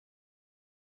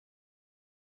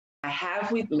I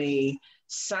have with me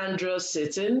Sandra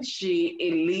Seaton. She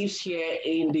lives here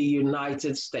in the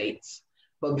United States.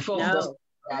 But before we just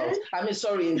out, I mean,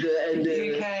 sorry, in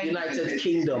the UK. United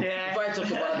Kingdom. Yeah. Before I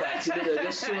talk about that,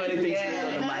 there's so many things going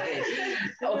on in my head.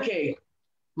 Okay,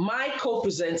 my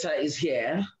co-presenter is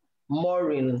here,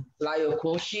 Maureen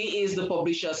Layokun. She is the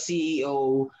publisher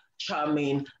CEO,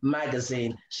 Charming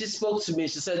Magazine. She spoke to me.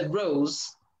 She said,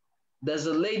 Rose, there's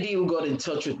a lady who got in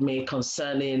touch with me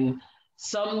concerning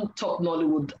some top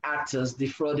Nollywood actors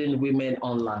defrauding women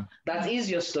online. That is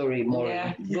your story, Maureen.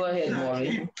 Yeah. Go ahead,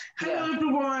 Maureen. Hello,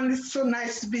 everyone. It's so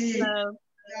nice to be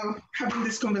having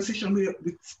this conversation with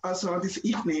us all this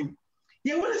evening.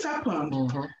 Yeah, what has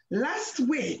happened? Last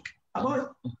week,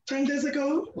 about 10 days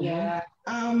ago,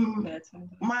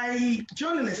 my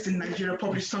journalist in Nigeria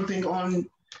published something on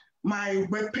my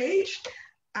webpage,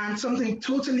 and something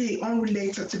totally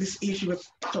unrelated to this issue we're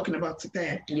talking about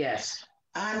today. Yes.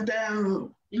 And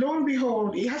lo and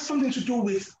behold, it has something to do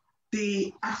with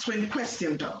the actor in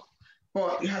question, though,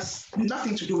 but it has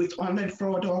nothing to do with online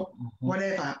fraud or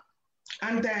whatever.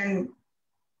 And then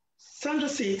Sandra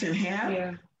Seaton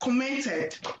here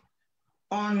commented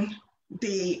on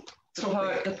the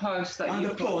post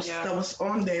that was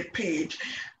on their page,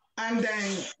 and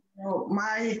then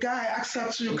my guy asked her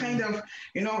to kind of,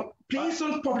 please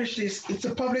don't publish this. It's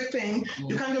a public thing.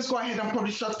 You can't just go ahead and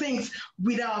publish your things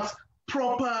without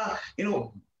proper,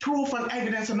 proof and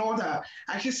evidence and all that.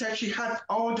 And she said she had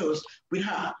all those with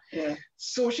her. Yeah.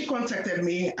 So she contacted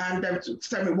me and to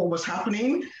tell me what was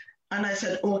happening. And I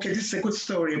said, okay, this is a good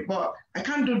story, but I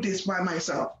can't do this by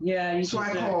myself. Yeah. So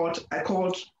I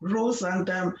called Rose, and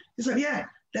he said, yeah,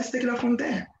 let's take it up from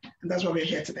there. And that's why we're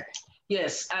here today.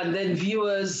 Yes, and then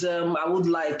viewers, I would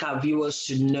like our viewers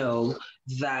to know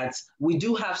that we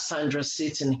do have Sandra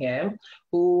Seaton here,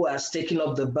 who has taken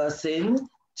up the baton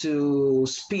to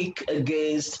speak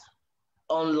against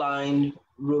online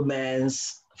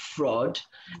romance fraud.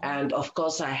 And of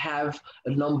course, I have a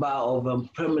number of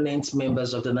permanent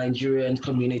members of the Nigerian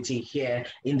community here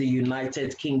in the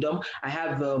United Kingdom. I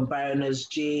have Baroness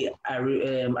J.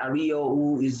 Ario,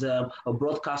 who is a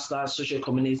broadcaster, social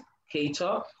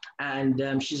communicator,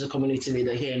 and she's a community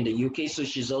leader here in the UK, so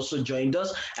she's also joined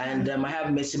us. And I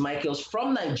have Mercy Michaels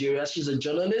from Nigeria. She's a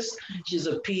journalist. She's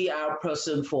a PR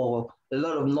person for a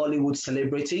lot of Nollywood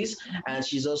celebrities, and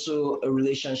she's also a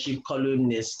relationship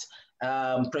columnist.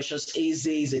 Precious Eze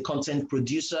is a content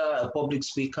producer, a public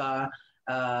speaker,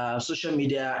 social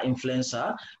media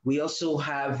influencer. We also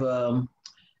have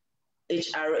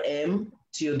HRM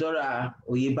Theodora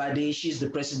Oyebade. She's the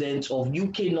president of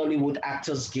UK Nollywood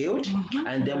Actors Guild.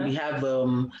 And then we have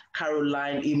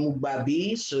Caroline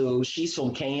Imugbabi. So she's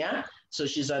from Kenya. So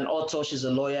she's an author, she's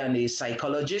a lawyer and a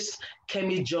psychologist.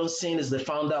 Kemi Johnson is the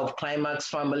founder of Climax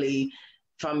Family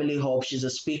Hub. She's a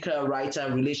speaker, writer,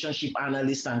 relationship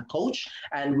analyst, and coach.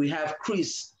 And we have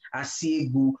Chris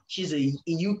Asiegu. She's a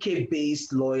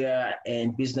UK-based lawyer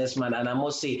and businessman. And I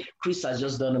must say, Chris has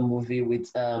just done a movie with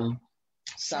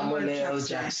Samuel L.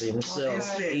 Jackson. So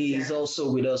he's also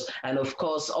with us. And of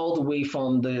course, all the way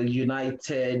from the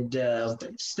United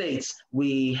States,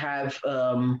 we have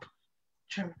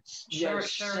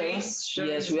Cherise.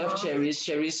 Yes, we have Cherise.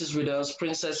 Cherise is with us.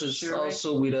 Princess is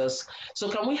also with us. So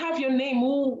can we have your name?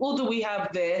 Who do we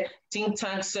have there? Think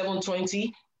Tank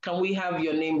 720. Can we have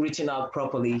your name written out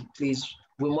properly, please?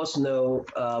 We must know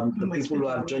the people who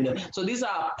have joined us. So these are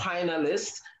our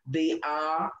panelists. They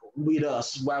are with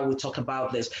us while we talk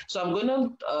about this. So I'm going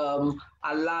to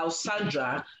allow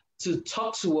Sandra to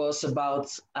talk to us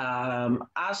about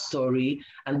our story.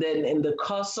 And then in the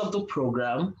course of the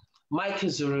program, Mike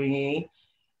Ezuruonye,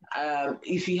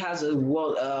 if he has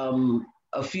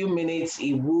a few minutes,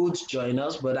 he would join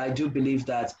us, but I do believe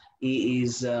that he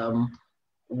is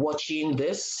watching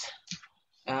this.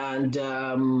 And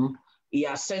he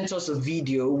has sent us a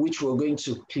video, which we're going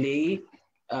to play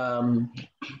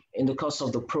in the course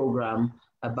of the program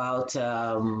about,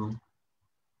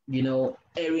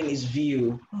 airing his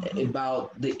view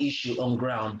about the issue on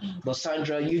ground. But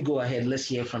Sandra, you go ahead. Let's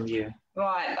hear from you.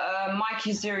 Right, Mike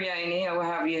Ezuruonye, or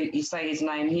however you say his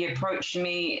name, he approached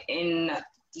me in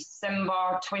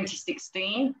December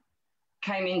 2016,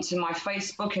 came into my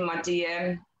Facebook in my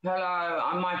DM. Hello,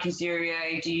 I'm Mike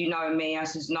Ezuruonye. Do you know me? I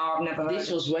says, no, I've never heard. This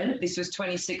was when? This was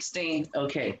 2016.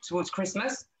 Okay. Towards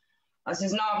Christmas. I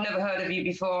says, no, I've never heard of you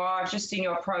before. I've just seen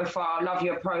your profile. Love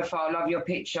your profile. Love your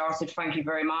picture. I said, thank you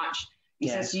very much. He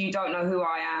says, you don't know who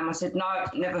I am. I said, no,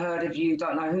 never heard of you.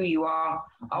 Don't know who you are.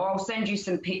 Oh, I'll send you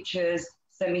some pictures.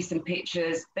 Send me some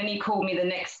pictures. Then he called me the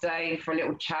next day for a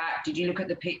little chat. Did you look at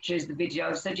the pictures, the video?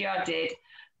 I said, yeah, I did.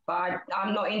 But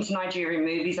I'm not into Nigerian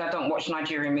movies. I don't watch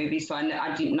Nigerian movies, so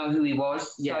I didn't know who he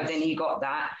was. Yes. So then he got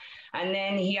that. And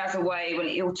then he has a way when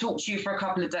he'll talk to you for a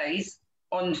couple of days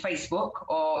on Facebook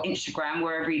or Instagram,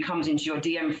 wherever he comes into your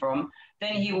DM from.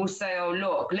 Then he will say, oh,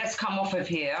 look, let's come off of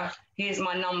here. Here's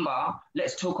my number.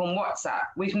 Let's talk on WhatsApp.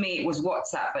 With me, it was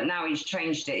WhatsApp, but now he's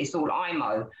changed it. It's all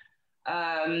IMO.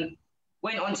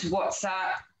 Went on to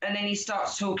WhatsApp, and then he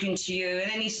starts talking to you, and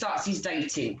then he starts his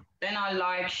dating. Then I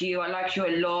like you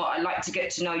a lot. I like to get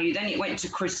to know you. Then it went to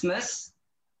Christmas,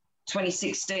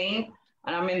 2016.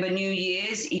 And I remember New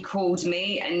Year's, he called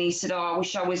me and he said, oh, I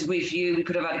wish I was with you. We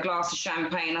could have had a glass of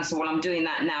champagne. I said, well, I'm doing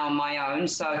that now on my own.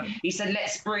 So he said,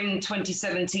 let's bring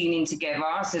 2017 in together.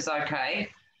 I says, okay,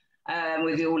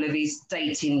 with all of his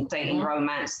dating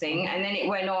romance thing. And then it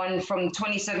went on from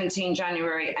 2017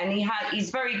 January. And he's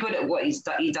very good at what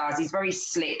he does. He's very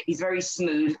slick. He's very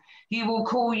smooth. He will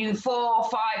call you 4 or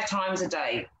 5 times a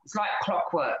day. It's like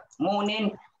clockwork.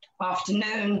 Morning,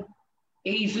 afternoon,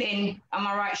 evening, am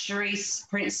I right, Charisse,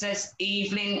 princess,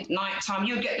 evening, nighttime.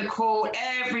 You get the call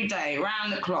every day,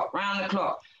 round the clock.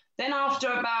 Then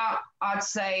after about, I'd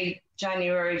say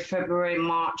January, February,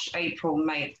 March, April,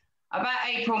 May. About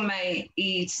April, May,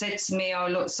 he said to me, oh,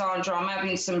 look, Sandra, I'm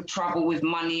having some trouble with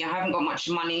money. I haven't got much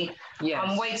money. Yes.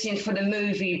 I'm waiting for the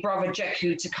movie Brother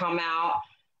Jeku to come out.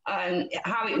 And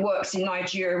how it works in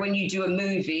Nigeria, when you do a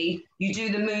movie, you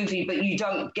do the movie, but you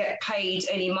don't get paid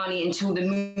any money until the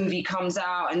movie comes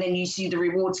out, and then you see the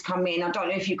rewards come in. I don't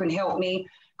know if you can help me,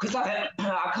 because I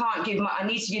can't I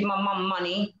need to give my mum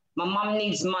money. My mum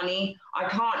needs money. I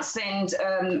can't send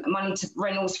money to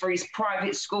Reynolds for his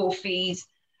private school fees.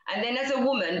 And then as a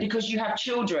woman, because you have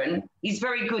children, he's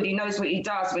very good. He knows what he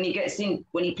does when he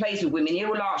plays with women. He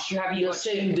will ask you, have you... You're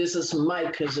saying this is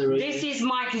Mike Ezuruonye. This is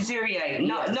Mike Ezuruonye.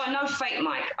 No, yes. no fake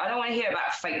Mike. I don't want to hear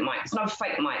about fake Mike. It's no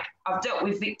fake Mike. I've dealt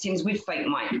with victims with fake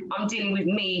Mike. I'm dealing with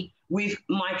me with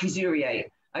Mike Ezuruonye,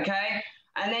 okay?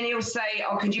 And then he'll say,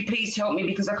 oh, could you please help me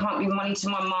because I can't give money to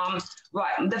my mum.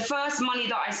 Right, the first money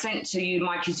that I sent to you,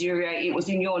 Mike Ezuruonye, it was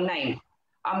in your name.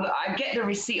 I get the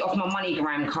receipt off my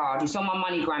MoneyGram card. It's on my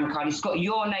MoneyGram card. It's got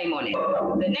your name on it.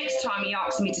 The next time he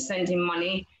asked me to send him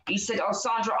money, he said, oh,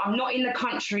 Sandra, I'm not in the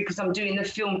country because I'm doing the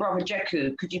film Brother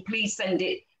Jeku. Could you please send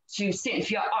it to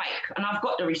Cynthia Ike? And I've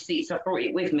got the receipts. I brought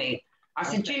it with me. I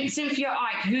said, Cynthia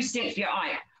Ike, who's Cynthia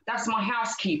Ike? That's my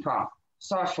housekeeper.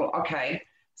 So I thought, okay.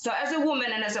 So as a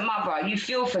woman and as a mother, you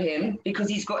feel for him because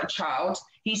he's got a child.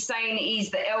 He's saying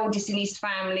he's the eldest in his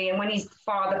family. And when his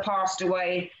father passed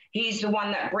away, he's the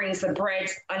one that brings the bread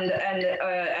and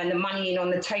the money in on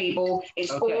the table.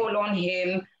 It's all on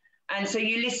him. And so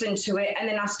you listen to it. And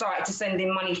then I started to send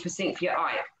him money for Cynthia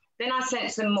Ike. Then I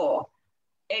sent some more.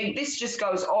 And this just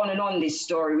goes on and on, this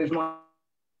story with Mike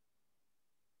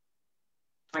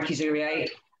Ezuruonye.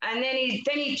 And then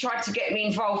he tried to get me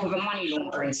involved with a money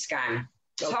laundering scam.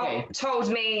 Told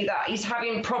me that he's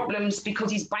having problems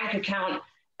because his bank account,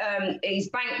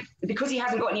 because he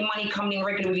hasn't got any money coming in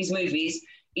regularly with his movies,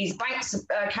 his bank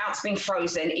account's been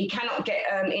frozen. He cannot get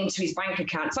into his bank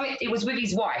account. So it was with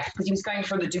his wife because he was going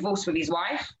through the divorce with his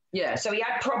wife. Yeah. So he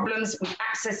had problems with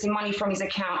accessing money from his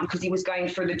account because he was going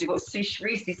through the divorce. See,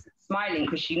 Sharice is smiling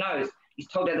because she knows. He's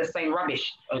told her the same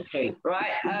rubbish. Okay.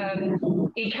 Right?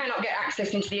 He cannot get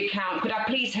access into the account. Could I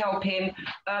please help him?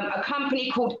 A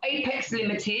company called Apex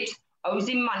Limited owes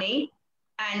him money.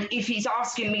 And if he's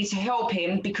asking me to help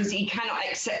him because he cannot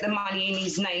accept the money in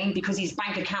his name because his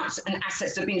bank accounts and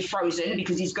assets have been frozen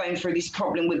because he's going through this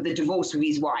problem with the divorce with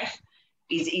his wife,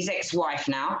 his ex-wife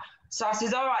now. So I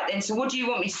says, all right then, so what do you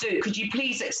want me to do? Could you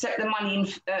please accept the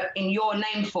money in your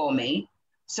name for me?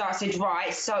 So I said,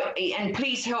 right, and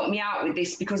please help me out with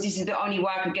this because this is the only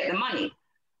way I could get the money.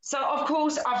 So, of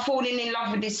course, I've fallen in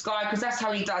love with this guy because that's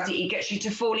how he does it. He gets you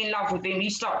to fall in love with him. You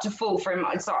start to fall for him.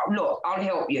 It's like, look, I'll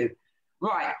help you.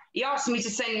 Right. He asked me to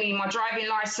send me my driving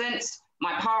license,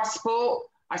 my passport.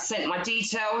 I sent my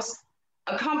details.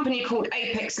 A company called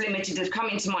Apex Limited has come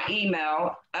into my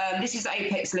email. This is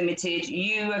Apex Limited.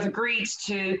 You have agreed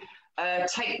to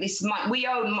take this money. We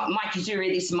owe Mike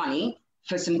Ezuruonye this money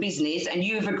for some business, and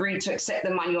you've agreed to accept the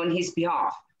money on his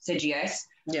behalf. Said yes.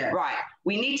 Yeah. Right.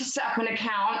 We need to set up an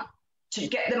account to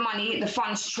get the money, the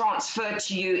funds transferred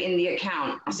to you in the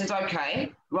account. I said,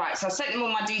 okay. Right. So I sent them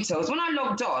all my details. When I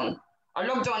logged on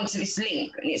to this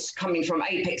link, and it's coming from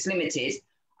Apex Limited.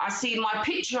 I see my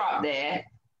picture up there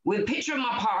with a picture of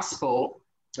my passport.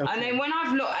 Okay. And then when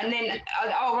I've looked, and then,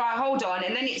 oh, right, hold on.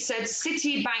 And then it said,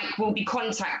 Citibank will be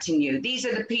contacting you. These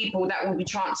are the people that will be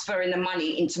transferring the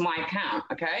money into my account,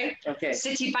 okay? Okay.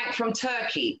 Citibank from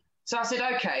Turkey. So I said,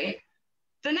 okay.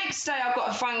 The next day, I got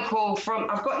a phone call from,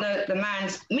 I've got the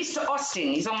man's, Mr.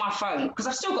 Austin, he's on my phone, because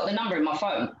I've still got the number in my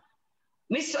phone.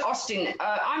 Mr. Austin,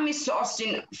 I'm Mr.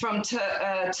 Austin from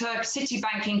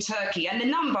Citibank in Turkey. And the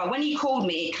number, when he called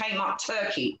me, it came up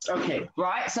Turkey. Okay.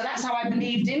 Right? So that's how I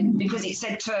believed him, because it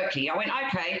said Turkey. I went,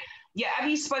 okay. Yeah, have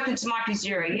you spoken to Mike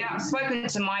Ezuruonye? Yeah, I've spoken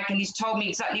to Mike, and he's told me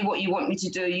exactly what you want me to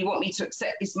do. You want me to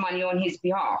accept this money on his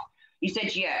behalf. He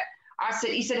said, yeah.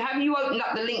 He said, have you opened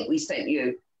up the link we sent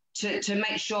you to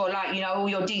make sure, like, you know, all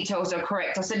your details are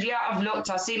correct? I said, yeah, I've looked.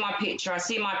 I see my picture. I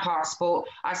see my passport.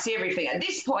 I see everything. At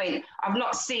this point, I've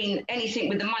not seen anything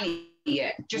with the money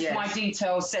yet, just my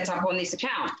details set up on this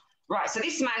account. Right, so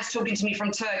this man's talking to me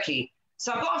from Turkey.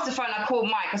 So I got off the phone, I called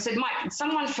Mike. I said, Mike,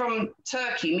 someone from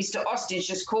Turkey, Mr. Austin's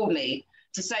just called me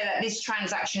to say that this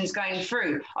transaction is going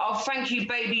through. Oh, thank you,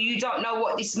 baby. You don't know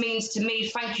what this means to me.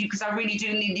 Thank you, because I really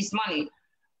do need this money.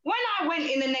 When I went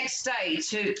in the next day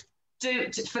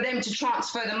for them to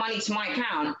transfer the money to my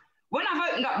account, when I've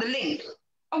opened up the link,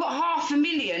 I've got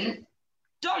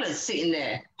 $500,000 sitting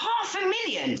there.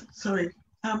 $500,000. Sorry,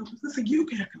 this is a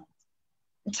UK account.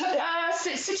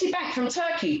 Citibank from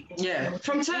Turkey. Yeah.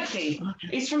 From Turkey. Okay.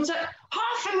 It's from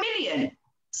 $500,000.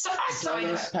 So I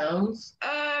started. Pounds?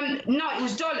 No, it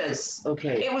was dollars.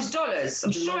 Okay. It was dollars.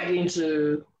 I'm sure.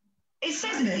 It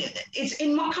says it's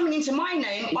coming into my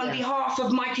name on behalf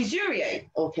of Mike Ezuruonye.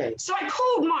 Okay. So I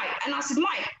called Mike and I said,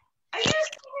 Mike, are you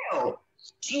real?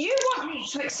 Do you want me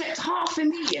to accept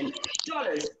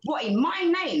 $500,000? What, in my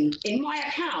name, in my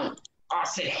account? I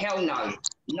said, hell no,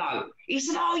 no. He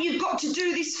said, oh, you've got to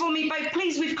do this for me, babe.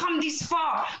 Please, we've come this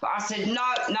far. But I said,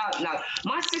 no, no, no.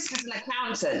 My sister's an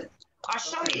accountant. I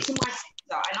showed it to my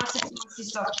sister, and I said to my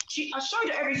sister, I showed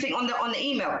her everything on the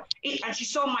email, and she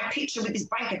saw my picture with this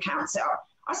bank account set up.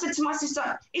 I said to my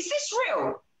sister, is this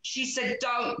real? She said,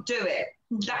 don't do it.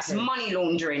 That's money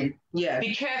laundering. Yeah.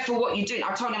 Be careful what you're doing.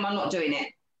 I told him I'm not doing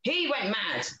it. He went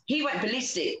mad. He went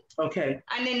ballistic. Okay.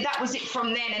 And then that was it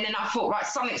from then. And then I thought, right,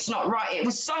 something's not right. It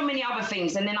was so many other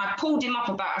things. And then I pulled him up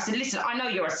about it. I said, listen, I know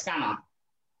you're a scammer.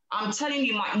 I'm telling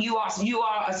you, Mike, you are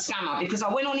a scammer, because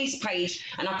I went on his page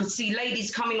and I could see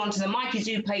ladies coming onto the Mike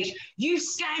Ezu page. You've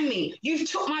scammed me. You've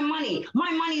took my money.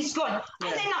 My money's gone. Yeah.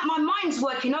 And then my mind's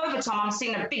working overtime. I'm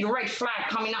seeing a big red flag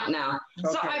coming up now.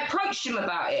 Okay. So I approached him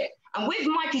about it. And with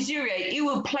Mike Ezuruonye, he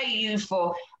will play you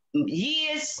for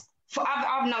years.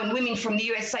 I've known women from the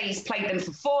USA, he's played them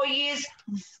for 4 years,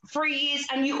 3 years,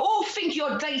 and you all think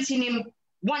you're dating him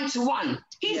one-to-one.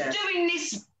 He's doing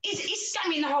this, he's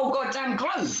scamming the whole goddamn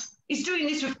globe. He's doing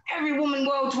this with every woman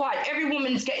worldwide. Every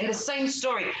woman's getting the same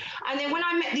story. And then when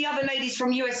I met the other ladies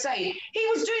from USA, he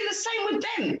was doing the same with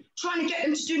them, trying to get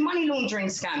them to do money laundering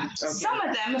scams. Okay. Some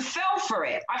of them fell for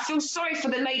it. I feel sorry for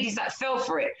the ladies that fell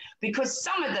for it, because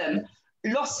some of them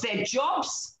lost their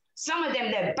jobs. Some of them,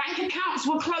 their bank accounts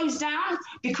were closed down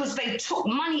because they took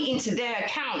money into their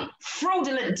account.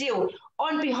 Fraudulent deal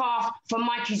on behalf for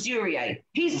Mike Ezuruonye.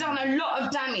 He's done a lot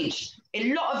of damage,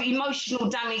 a lot of emotional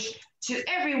damage to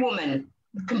every woman.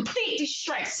 Complete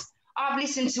distress. I've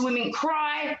listened to women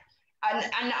cry,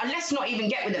 and let's not even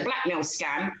get with the blackmail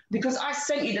scam, because I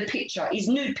sent you the picture, his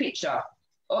nude picture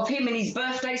of him in his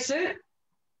birthday suit.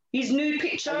 His nude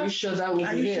picture. Are you sure that was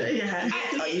him? Sure? Yeah.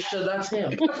 Are you sure that's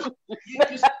him?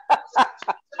 She's laughing.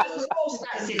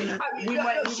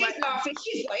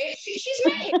 She's got it. She's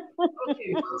made it.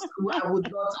 Okay, I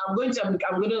would not. I'm going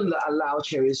to allow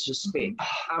Cherise to speak.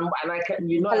 And I can,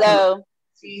 you know. Hello.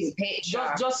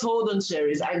 Just hold on,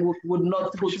 Cherise. I would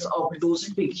not put up those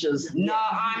pictures. No,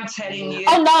 I'm telling you.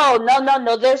 Oh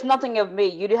no! There's nothing of me.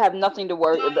 You have nothing to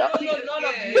worry about. No, none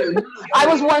of you. I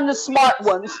was one of the smart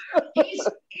ones.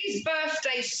 His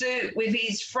birthday suit with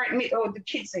his friend. Oh, the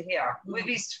kids are here. With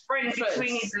his friend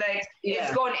between his legs.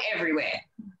 It's gone everywhere.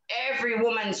 Every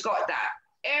woman's got that.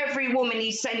 Every woman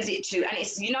he sends it to, and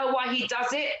it's, you know why he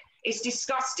does it? It's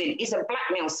disgusting. It's a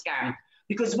blackmail scam.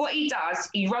 Because what he does,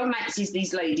 he romances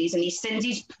these ladies and he sends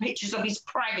these pictures of his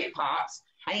private parts,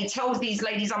 and he tells these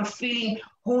ladies, I'm feeling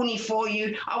horny for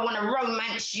you, I want to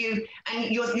romance you.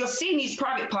 And you're seeing these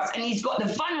private parts, and he's got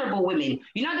the vulnerable women.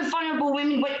 You know, the vulnerable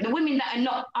women, the women that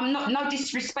are not, no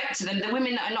disrespect to them, the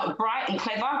women that are not bright and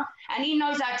clever, and he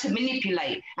knows how to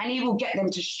manipulate, and he will get them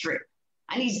to strip.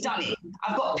 And he's done it.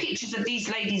 I've got pictures of these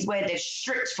ladies where they've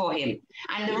stripped for him.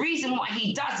 And the reason why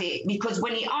he does it, because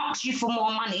when he asks you for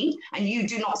more money and you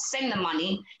do not send the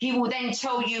money, he will then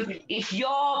tell you, if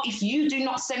you do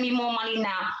not send me more money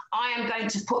now, I am going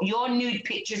to put your nude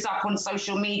pictures up on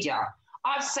social media.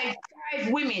 I've saved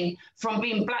 5 women from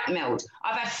being blackmailed.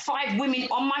 I've had 5 women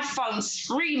on my phone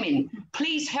screaming,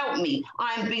 please help me.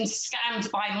 I am being scammed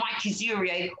by Mike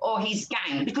Ezuruonye or his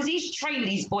gang, because he's trained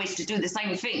these boys to do the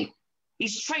same thing.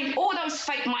 He's trained all those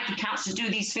fake mic accounts to do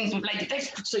these things with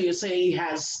ladies. So you say he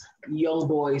has young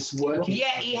boys working?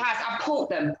 Yeah, he has. I've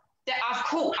caught them.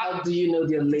 How do you know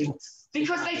they're linked?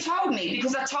 Because they told me.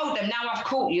 Because I told them, now I've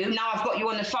caught you. Now I've got you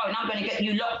on the phone. I'm going to get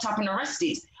you locked up and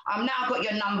arrested. I've now got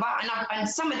your number, and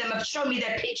some of them have shown me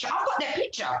their picture. I've got their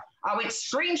picture. I went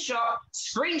screenshot,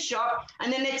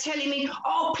 and then they're telling me,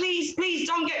 oh, please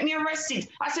don't get me arrested.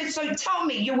 I said, so tell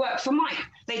me you work for Mike.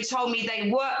 They told me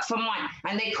they work for Mike,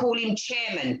 and they call him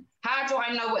chairman. How do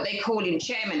I know what they call him,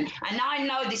 chairman? And I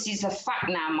know this is a fact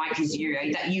now, Mike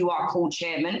Ezuruonye, that you are called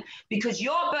chairman, because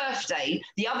your birthday,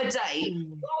 the other day,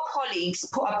 your colleagues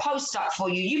put a post up for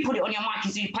you. You put it on your Mike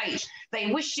Ezuruonye page. They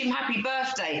wished him happy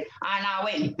birthday. And I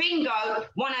went, bingo,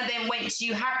 one of them went to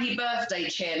you, happy birthday,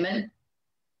 chairman.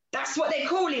 That's what they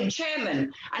call him,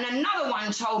 chairman. And another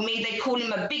one told me they call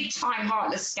him a big-time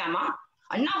heartless scammer.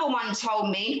 Another one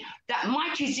told me that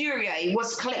Mike Ezuruonye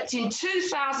was collecting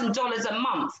 $2,000 a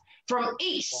month from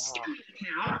each scam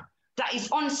account that is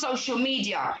on social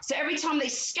media. So every time they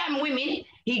scam women,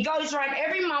 he goes around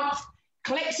every month,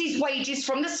 collects his wages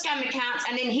from the scam accounts,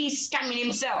 and then he's scamming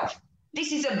himself.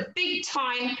 This is a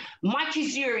big-time Mike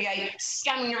Ezuruonye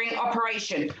scamming ring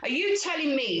operation. Are you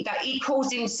telling me that he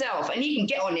calls himself, and he can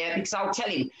get on there because I'll tell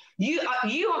him, you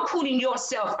are calling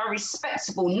yourself a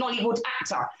respectable Nollywood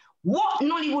actor? What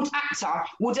Nollywood actor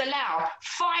would allow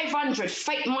 500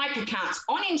 fake mic accounts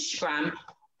on Instagram,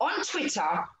 on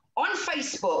Twitter, on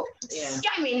Facebook,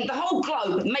 scamming the whole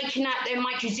globe, making out their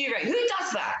Mike Ezuruonye? Who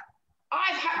does that?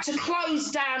 I've had to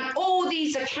close down all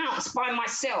these accounts by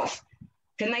myself.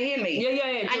 Can they hear me?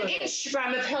 Yeah. And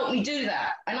Instagram have helped me do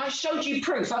that. And I showed you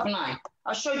proof, haven't I?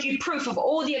 I showed you proof of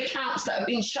all the accounts that have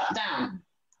been shut down.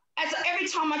 As every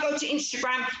time I go to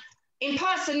Instagram,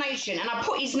 impersonation, and I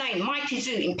put his name, Mike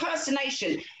Ezuruonye,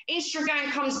 impersonation,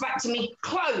 Instagram comes back to me,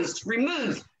 closed,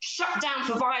 removed, shut down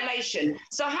for violation.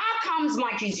 So how comes,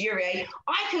 Mike Ezuruonye,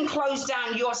 I can close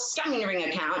down your scamming ring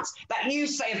accounts that you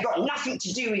say have got nothing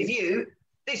to do with you?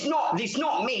 It's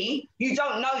not me. You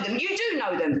don't know them. You do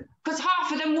know them, because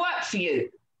half of them work for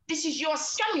you. This is your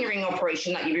scamming ring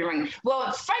operation that you've been running.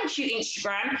 Well, thank you,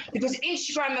 Instagram, because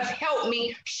Instagram have helped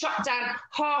me shut down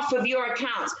half of your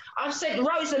accounts. I've sent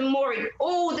Rose and Maury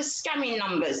all the scamming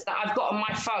numbers that I've got on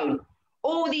my phone,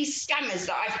 all these scammers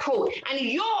that I've caught. And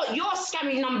your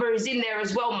scamming number is in there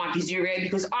as well, Mike Ezuruonye,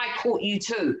 because I caught you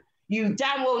too. You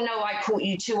damn well know I caught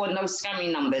you too on those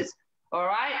scamming numbers, all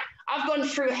right? I've gone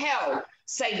through hell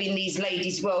saving these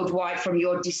ladies worldwide from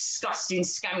your disgusting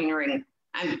scamming ring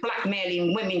and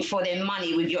blackmailing women for their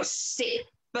money with your sick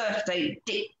birthday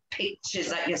dick pictures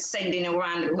that you're sending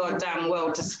around the goddamn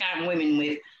world to scam women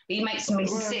with. He makes me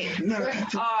sick. No.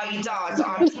 Oh, he does.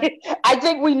 I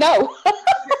think we know.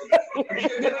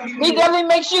 He definitely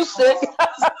makes you sick.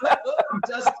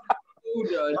 Just hold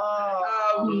on.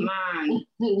 Oh, man.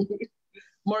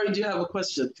 Maury, do you have a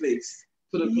question, please?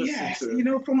 Put a question yes, through. you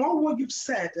know, from all what you've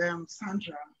said,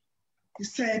 Sandra, you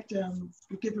said you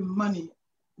gave him money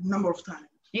a number of times.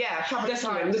 Yeah, That's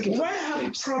what I'm looking for. What I have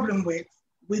a problem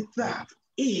with that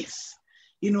is,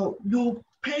 you know, you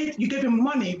gave him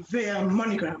money via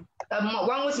MoneyGram.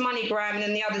 One was MoneyGram, and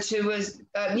then the other two was,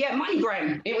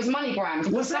 MoneyGram. It was MoneyGram.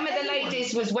 Because some of the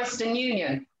ladies was Western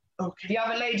Union. Okay. The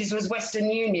other ladies was Western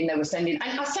Union they were sending.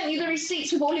 And I sent you the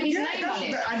receipts with all of his name on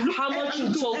it. How much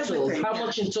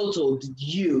in total did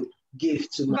you give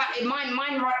to Mine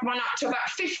run up to about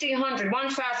 1,500,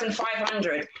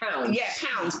 1,500 pounds? Yeah,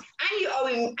 pounds. And you owe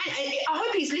him, and I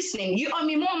hope he's listening, you owe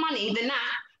me more money than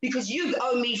that, because you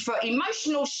owe me for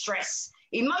emotional stress,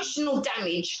 emotional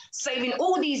damage, saving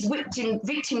all these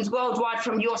victims worldwide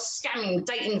from your scamming,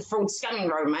 dating, fraud,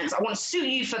 scamming romance. I want to sue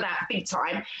you for that big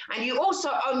time. And you also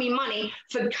owe me money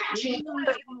for catching all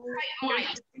the fake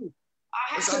mics.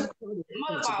 I have to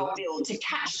mobile bill to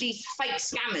catch these fake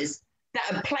scammers that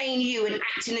are playing you and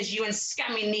acting as you and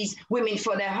scamming these women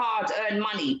for their hard-earned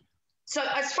money. So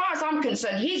as far as I'm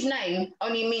concerned, his name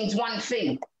only means one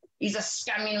thing. He's a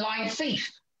scamming lying thief.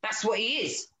 That's what he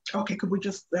is. Okay, could we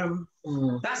just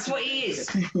That's what he is.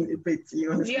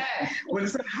 You understand? Yeah. Well,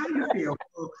 it's how you feel.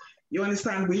 You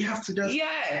understand? We have to just.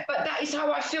 Yeah, but that is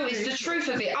how I feel. It's the truth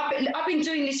of it. I've been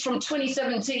doing this from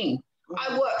 2017.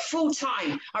 I work full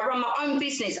time. I run my own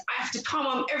business. I have to come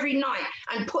home every night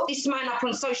and put this man up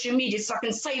on social media so I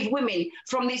can save women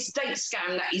from this date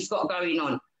scam that he's got going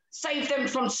on. Save them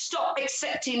from stop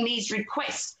accepting these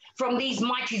requests from these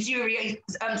Mike Ezuruonye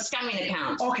scamming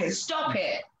accounts. Okay. Stop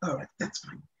it. All right, that's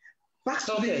fine. Back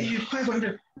to the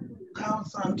 500,000,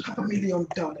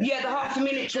 $500,000. Yeah, the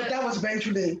 $500,000. So that was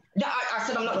eventually. I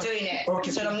said I'm not doing it. Okay.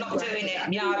 I said I'm not doing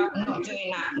it. Yeah, I'm not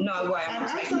doing that. No way. And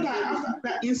after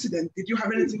that incident, did you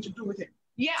have anything to do with it?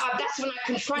 Yeah, that's when I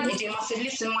confronted him. I said,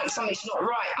 listen, Mike, something's not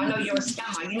right. I know you're a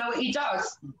scammer. You know what he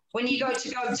does? When you go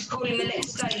to call him the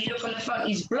next day, you look on the phone,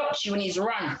 he's blocked you and he's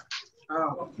run.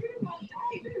 Oh.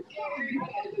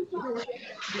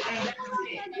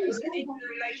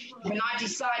 When I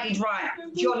decided, right,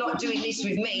 you're not doing this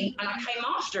with me, and I came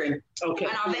after him. Okay.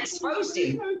 And I've exposed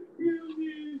him.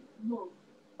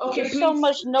 Okay, there's so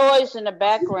much noise in the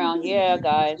background. Yeah,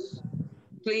 guys.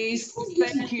 Please,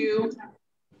 thank you.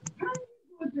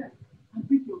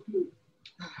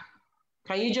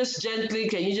 Can you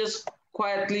just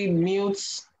quietly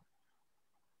mute?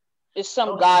 It's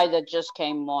some guy that just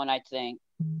came on, I think.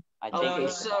 I'm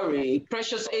sorry.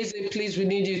 Precious Eze, please, we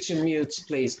need you to mute,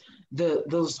 please.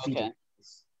 Those videos.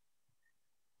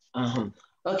 Okay.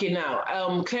 Okay,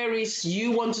 now, Clarice,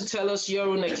 you want to tell us your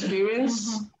own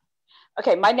experience?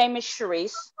 Okay, my name is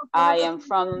Charisse. I am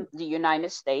from the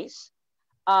United States.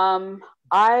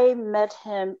 I met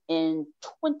him in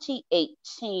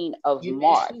 2018 of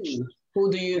March. Who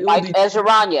do you? Mike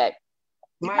Ezuruonye.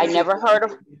 I never heard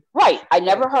of. Right, I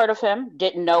never heard of him.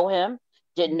 Didn't know him.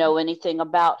 Didn't know anything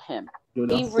about him.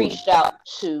 He reached out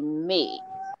to me,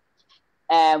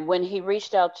 and when he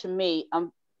reached out to me,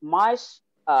 my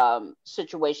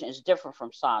situation is different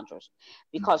from Sandra's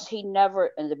because he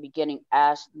never in the beginning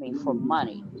asked me for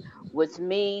money. With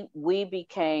me, we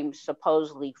became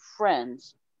supposedly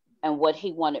friends, and what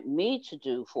he wanted me to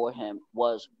do for him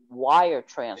was wire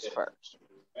transfers.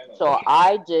 So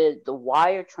I did the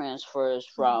wire transfers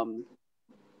from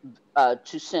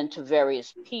to send to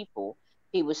various people.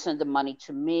 He would send the money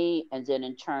to me, and then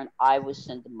in turn, I would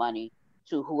send the money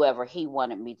to whoever he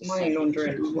wanted me to send it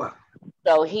to.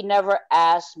 So he never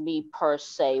asked me per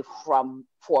se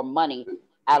for money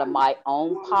out of my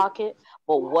own pocket.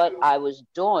 But what I was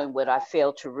doing, what I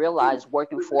failed to realize,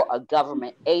 working for a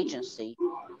government agency,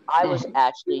 I was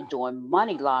actually doing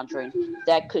money laundering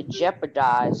that could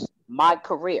jeopardize my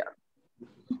career.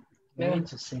 You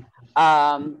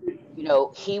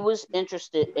know, he was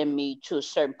interested in me to a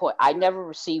certain point. I never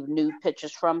received nude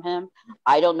pictures from him.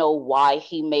 I don't know why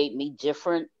he made me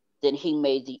different than he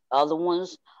made the other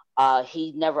ones.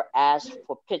 He never asked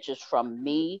for pictures from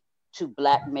me to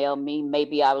blackmail me.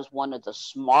 Maybe I was one of the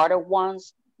smarter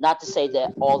ones. Not to say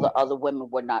that all the other women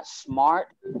were not smart,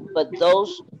 but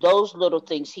those little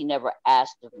things he never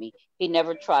asked of me. He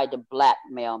never tried to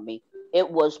blackmail me. It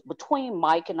was between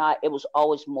Mike and I, it was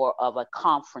always more of a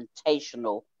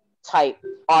confrontational type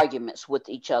arguments with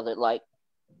each other. Like,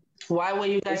 why were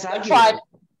you guys arguing?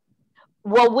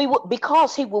 Well,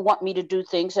 because he would want me to do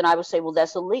things, and I would say, well,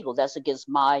 that's illegal. That's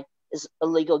it's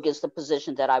illegal against the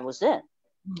position that I was in.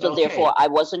 So therefore, I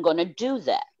wasn't going to do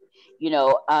that. You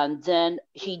know, and then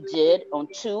he did on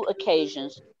 2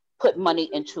 occasions put money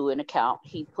into an account.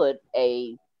 He put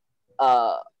a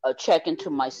check into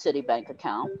my Citibank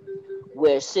account,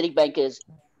 where Citibank is,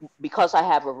 because I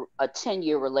have a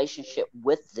 10-year relationship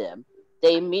with them,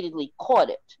 they immediately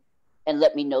caught it and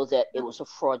let me know that it was a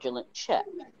fraudulent check.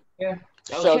 Yeah.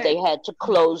 Okay. So they had to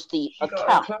close the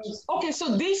account. Okay,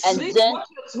 so this and this, then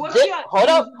hold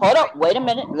up, wait a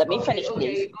minute, let me finish,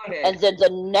 please. And then the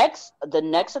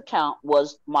next account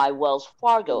was my Wells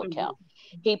Fargo account.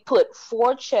 He put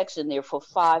 4 checks in there for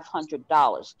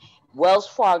 $500. Wells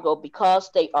Fargo,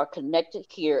 because they are connected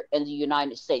here in the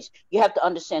United States, you have to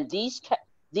understand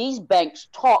these banks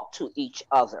talk to each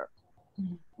other,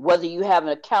 whether you have an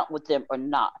account with them or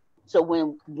not. So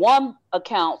when one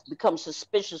account becomes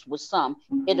suspicious with some,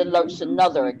 it alerts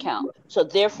another account. So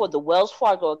therefore, the Wells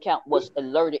Fargo account was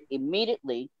alerted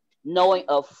immediately, knowing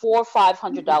of 4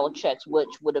 $500 checks, which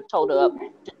would have totaled up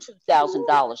to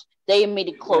 $2,000. They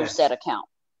immediately closed that account.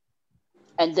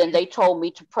 And then they told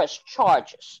me to press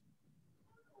charges.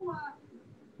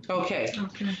 Okay.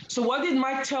 So what did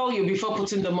Mike tell you before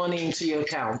putting the money into your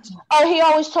account? Oh, he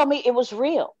always told me it was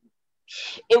real.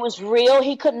 It was real.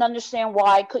 He couldn't understand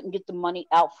why I couldn't get the money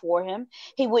out for him.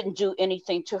 He wouldn't do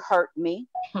anything to hurt me.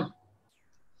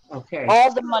 Okay.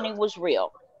 All the money was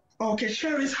real. Okay,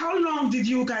 Charisse, how long did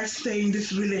you guys stay in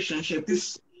this relationship?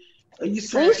 We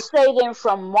stayed in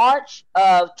from March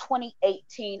of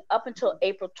 2018 up until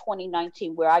April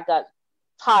 2019, where I got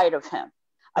tired of him.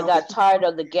 I got tired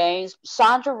of the games.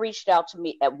 Sandra reached out to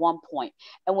me at one point.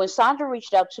 And when Sandra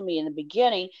reached out to me in the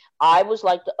beginning, I was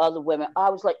like the other women.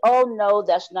 I was like, oh, no,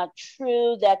 that's not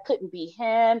true. That couldn't be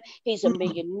him. He's a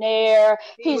millionaire.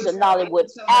 He's a Nollywood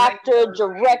actor,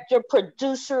 director,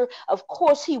 producer. Of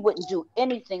course, he wouldn't do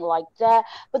anything like that.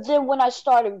 But then when I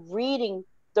started reading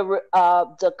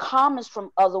the comments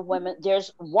from other women,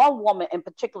 there's one woman in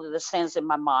particular that stands in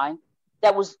my mind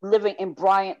that was living in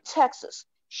Bryant, Texas.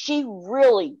 She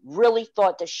really, really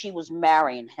thought that she was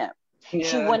marrying him. Yeah.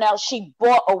 She went out, she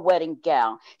bought a wedding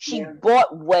gown. She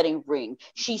bought wedding ring.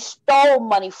 She stole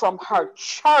money from her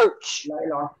church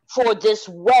for this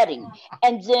wedding.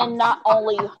 And then not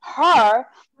only her,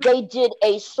 they did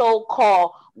a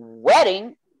so-called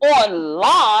wedding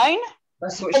online.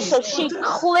 That's what and so she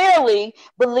clearly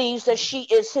believes that she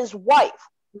is his wife.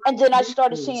 And then I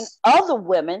started seeing other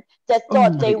women that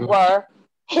thought they were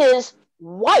his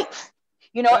wife.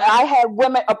 You know, I had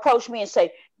women approach me and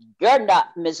say, "You're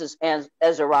not Mrs.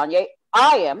 Ezuruonye.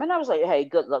 I am." And I was like, "Hey,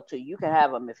 good luck to you. You can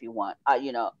have him if you want."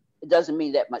 You know, it doesn't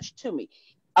mean that much to me.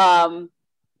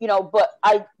 You know, but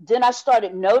then I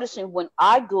started noticing when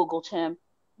I Googled him,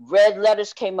 red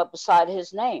letters came up beside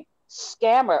his name,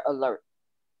 scammer alert.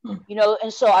 You know,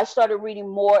 and so I started reading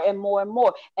more and more and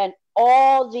more. And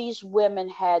all these women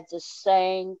had the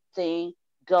same thing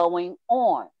going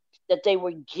on, that they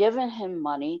were giving him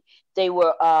money. They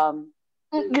were,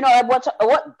 you know, at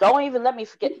what? Don't even let me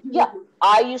forget. Yeah,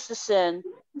 I used to send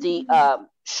the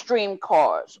stream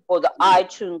cards or the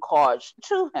iTunes cards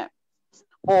to him,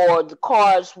 or the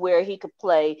cards where he could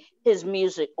play his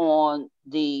music on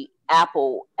the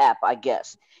Apple app, I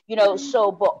guess. You know,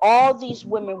 so, but all these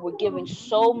women were giving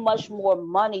so much more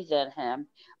money than him,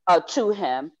 to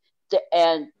him,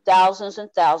 and thousands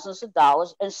of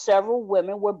dollars, and several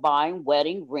women were buying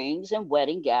wedding rings and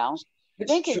wedding gowns,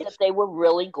 thinking that they were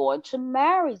really going to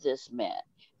marry this man.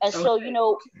 And so, you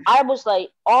know, I was like,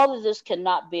 all of this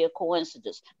cannot be a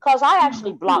coincidence, because I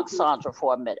actually blocked Sandra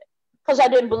for a minute because I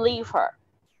didn't believe her.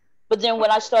 But then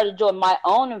when I started doing my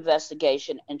own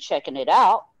investigation and checking it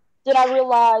out, then I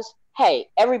realized, hey,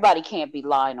 everybody can't be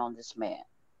lying on this man.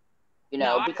 You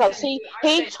know, because he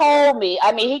told me,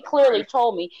 I mean, he clearly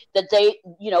told me that they,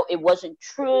 you know, it wasn't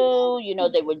true. You know,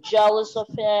 they were jealous of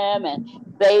him, and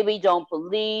baby, don't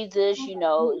believe this. You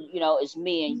know, it's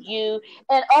me and you.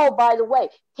 And oh, by the way,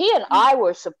 he and I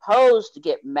were supposed to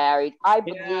get married, I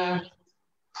believe,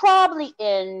 probably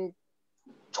in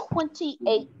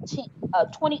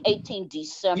 2018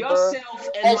 December. Yourself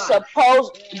and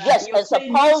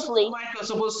supposedly Mike are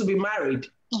supposed to be married.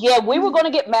 Yeah, we were going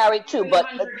to get married too, but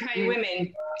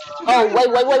women. Oh, wait.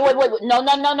 No.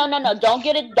 Don't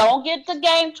get the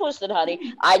game twisted,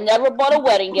 honey. I never bought a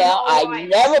wedding gown. I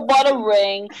never bought a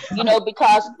ring, you know,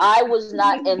 because I was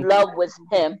not in love with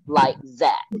him like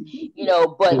that. You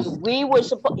know, but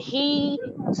he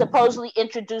supposedly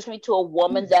introduced me to a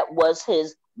woman that was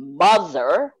his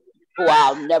mother, who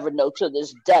I'll never know to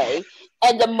this day.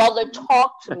 And the mother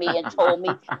talked to me and told me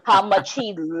how much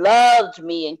he loved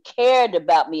me and cared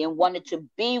about me and wanted to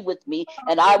be with me.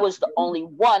 And I was the only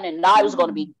one, and I was going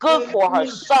to be good for her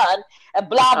son, and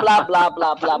blah, blah, blah,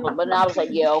 blah, blah, blah. But I was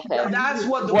like, yeah, okay. That's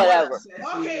what the whatever. Said.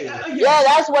 Okay. Yeah,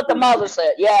 that's what the mother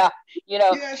said. Yeah. You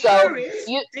know, yeah, so. Was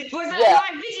that a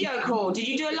live video call? Did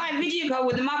you do a live video call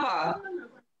with the mother?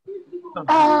 Did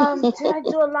I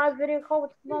do a live video call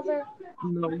with the mother?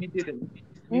 No, you didn't.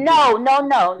 No.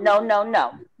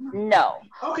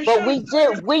 Okay, but we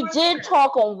did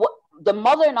talk on what the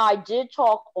mother and I did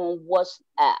talk on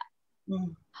WhatsApp.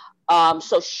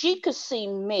 So she could see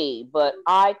me, but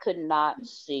I could not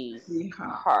see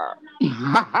her.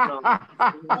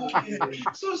 Okay.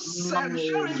 So,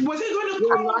 Sharon, was it going to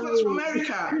come over to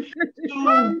America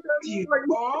or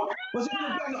was it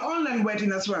going to be an online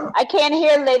wedding as well? I can't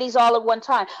hear ladies all at one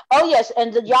time. Oh, yes,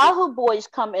 and the Yahoo boys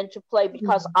come into play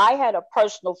because I had a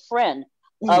personal friend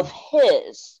of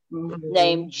his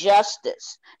named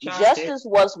Justice. Justice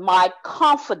was my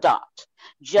confidant.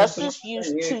 Justice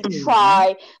used to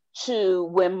try to,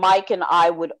 when Mike and I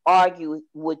would argue,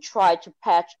 would try to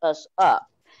patch us up,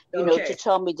 you know, to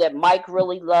tell me that Mike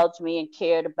really loved me and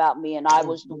cared about me, and I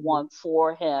was the one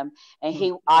for him, and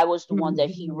I was the one that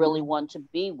he really wanted to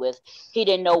be with. He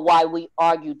didn't know why we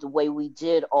argued the way we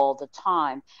did all the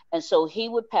time, and so he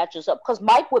would patch us up because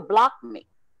Mike would block me.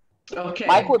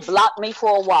 Mike would block me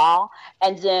for a while,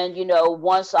 and then, you know,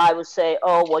 once I would say,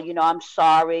 oh, well, you know, I'm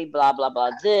sorry, blah, blah,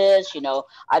 blah, this, you know,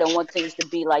 I don't want things to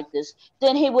be like this.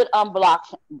 Then he would unblock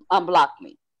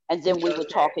me, and then we would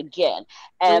talk again.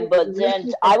 But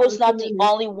then I was not the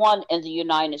only one in the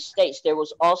United States. There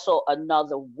was also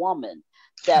another woman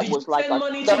that was like a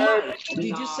third.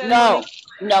 Did you send No.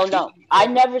 I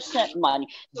never sent money.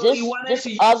 This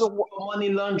other money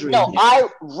laundering. No,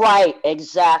 right,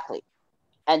 exactly.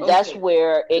 And that's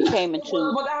where it came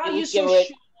into. But how are you so sure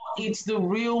it's the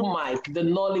real Mike, the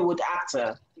Nollywood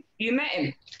actor? You met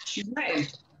him. She's met him.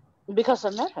 Because I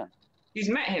met him. She's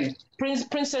met him.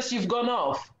 Princess, you've gone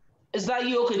off. Is that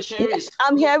you? Okay, Cherry.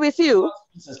 I'm here with you.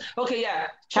 Okay,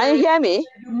 yeah. Can you hear me?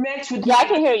 You met with I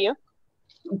can hear you.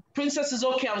 Princess is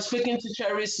okay. I'm speaking to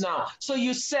Cherry now. So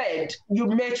you said you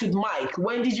met with Mike.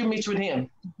 When did you meet with him?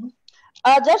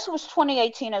 This was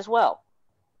 2018 as well.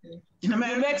 You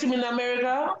met him in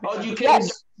America, or you came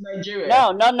Yes. to Nigeria?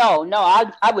 No.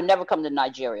 I would never come to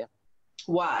Nigeria.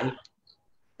 Why?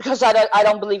 Because I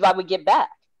don't believe I would get back.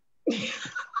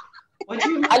 What do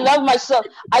you mean? I love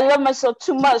myself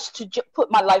too much to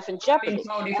put my life in jeopardy.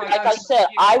 Like I said,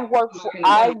 I work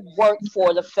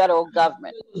for the federal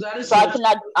government, so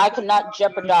I cannot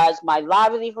jeopardize my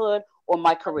livelihood or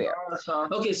my career.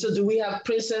 Okay, so do we have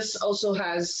Princess also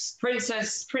has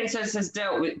Princess has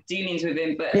dealt with dealings with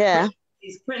him, but Yeah.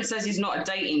 Princess is not a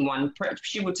dating one.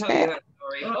 She will tell you her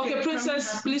story. Okay,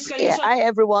 Princess, please can you Yeah. talk? Hi,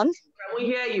 everyone. Can we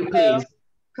hear you, please?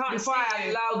 Can't Before see I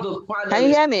you. allow the panelists. Can you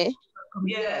hear me?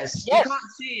 Yes. We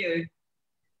can't see you.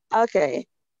 Okay.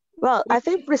 Well, I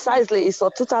think precisely it's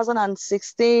for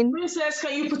 2016. Princess,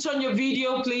 can you put on your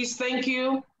video, please? Thank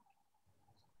you.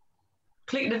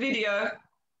 Click the video.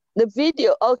 The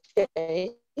video,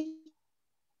 okay.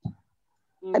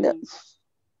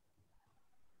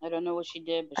 I don't know what she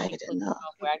did, but I she don't put it know.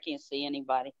 off where I can't see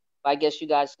anybody. But I guess you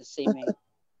guys can see me.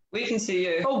 We can see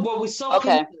you. Oh, but we saw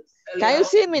Okay. Princess. Can you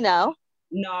see me now?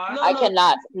 No. I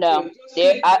cannot. No.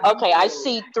 Okay, I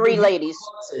see three ladies.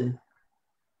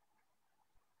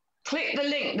 Click the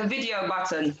link, the video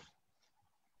button.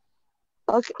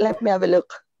 Okay, let me have a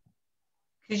look.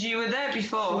 Because you were there It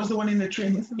before. was the one in the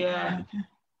train. Isn't it? Yeah. Okay.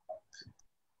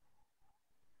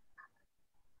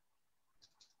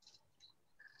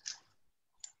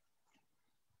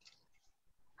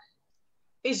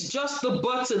 It's just the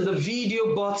button, the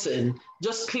video button.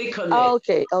 Just click on it.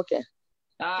 Okay, okay.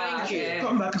 Thank you.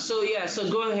 Come back. So yeah, so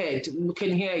go ahead. We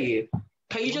can hear you.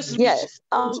 Can you just Yes.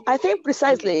 I think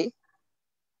precisely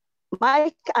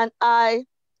Mike and I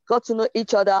got to know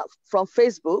each other from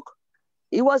Facebook.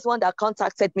 He was one that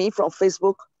contacted me from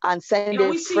Facebook and sent Can a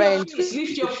we see friend. your face?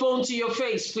 Lift your phone to your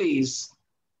face, please.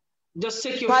 Just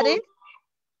take your Pardon? phone.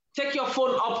 Take your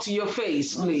phone up to your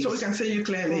face, please. So we can see you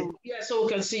clearly. Yeah, so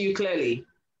we can see you clearly.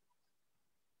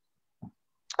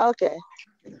 Okay.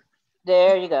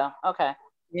 There you go. Okay.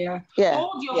 Yeah. Yeah.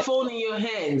 Hold your phone in your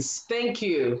hands. Thank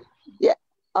you. Yeah.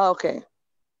 Okay.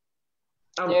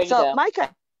 There you So go. Mike,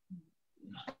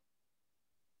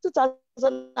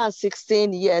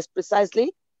 2016, yes,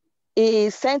 precisely. He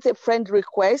sent a friend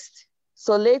request.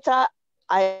 So later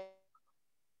The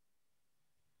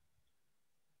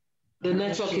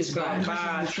network is bad.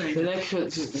 The network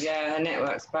is, Yeah, her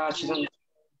network's bad. She's on.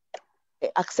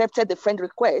 accepted the friend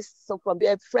request. So from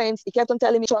there, friends, he kept on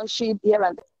telling me, relationship here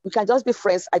and we can just be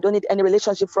friends. I don't need any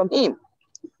relationship from him.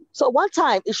 So one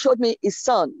time he showed me his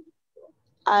son,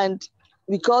 and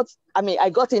I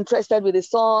got interested with his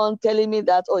son, telling me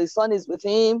that, oh, his son is with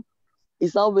him,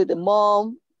 he's not with the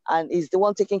mom, and he's the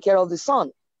one taking care of the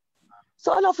son.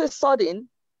 So all of a sudden,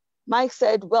 Mike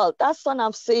said, well, that son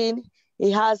I've seen, he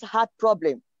has heart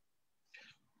problem.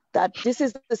 That this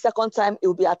is the second time he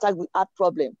will be attacked with heart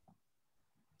problem.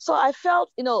 So I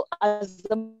felt, as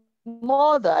a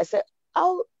mother, I said,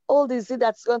 how old is he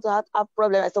that's going to have a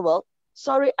problem? I said, well,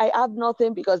 sorry, I have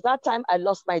nothing because that time I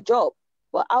lost my job,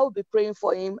 but I will be praying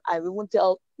for him. I won't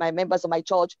tell my members of my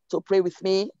church to pray with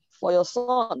me for your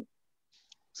son.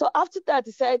 So after that,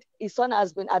 he said his son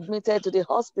has been admitted to the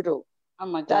hospital. Oh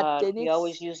my That God. they He need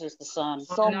always uses the sun.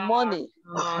 some money.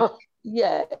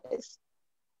 Yes.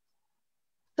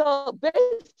 So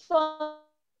based on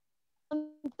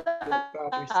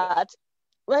that,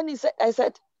 when he said, I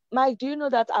said, Mike, do you know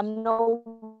that I'm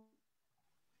no.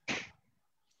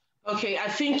 Okay, I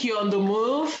think you're on the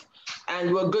move,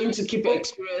 and we're going to keep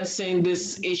experiencing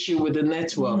this issue with the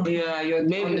network. Yeah, you're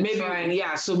Maybe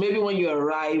yeah. So maybe when you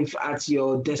arrive at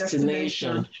your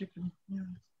destination.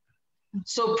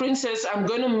 So, Princess, I'm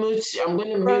going to mute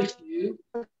you.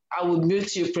 I will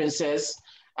mute you, Princess.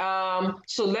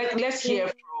 So let's hear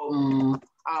from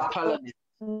our panelist,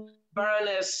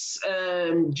 Baroness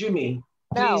Jimmy.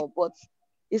 Now, but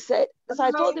he said, because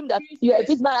I told him that you're a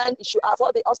big man, you should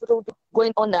afford the hospital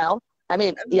going on now. I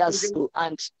mean, he has to,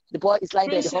 and the boy is lying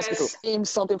there in the hospital, him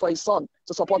something for his son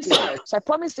to support him. So I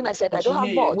promised him, I said, I don't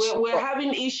have much. We're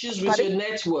having issues with your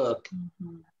network.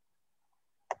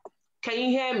 Can you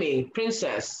hear me,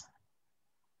 Princess?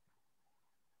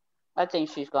 I think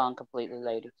she's gone completely,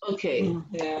 lady. Okay.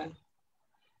 Yeah.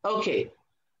 Okay.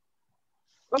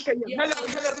 Okay. Yes,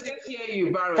 let's hear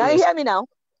you, Baroness. Can you hear me now?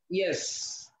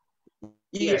 Yes.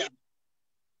 Yeah. Yes.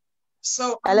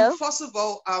 So Hello? first of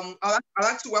all, I'd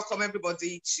like to welcome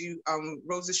everybody to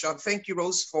Rose's show. Thank you,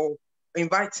 Rose, for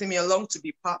inviting me along to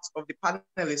be part of the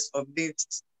panelists of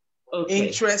this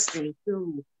interesting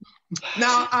show.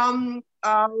 Now,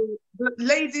 the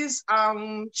ladies,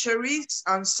 Cherise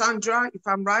and Sandra, if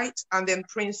I'm right, and then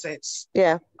Princess.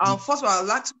 Yeah. First of all, I'd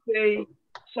like to say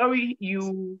sorry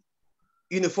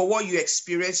for what you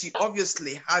experienced. You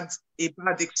obviously had a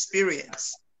bad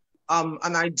experience. And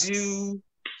I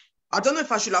don't know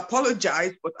if I should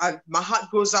apologize, but my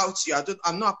heart goes out to you.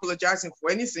 I'm not apologizing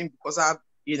for anything because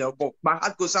but my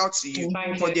heart goes out to you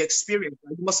for the experience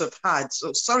you must have had.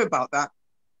 So sorry about that.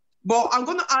 But I'm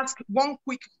going to ask one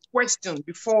quick question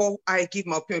before I give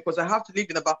my opinion, because I have to leave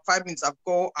in about 5 minutes. I've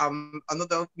got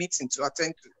another meeting to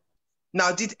attend to.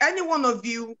 Now, did any one of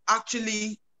you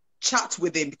actually chat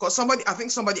with him? Because I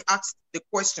think somebody asked the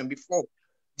question before.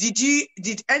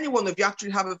 Did any one of you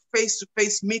actually have a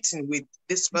face-to-face meeting with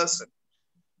this person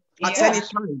at any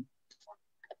time?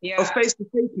 Yeah. A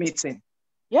face-to-face meeting?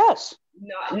 Yes.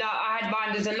 No, I had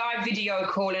mine. There's a live video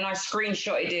call and I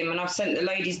screenshotted him and I've sent the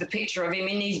ladies the picture of him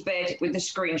in his bed with the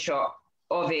screenshot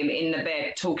of him in the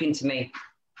bed talking to me.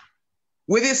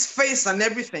 With his face and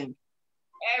everything?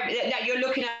 You're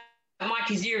looking at Mike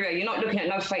Ezuruonye. You're not looking at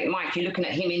no fake Mike. You're looking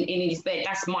at him in his bed.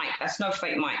 That's Mike. That's no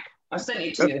fake Mike. I sent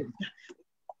it to you.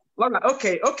 Well,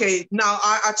 okay. Now,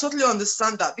 I totally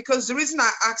understand that, because the reason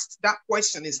I asked that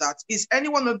question is that, is any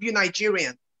one of you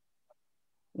Nigerian?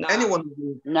 No. Anyone of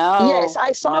you? No. Yes,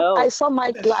 I saw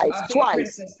Mike live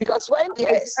twice. Because when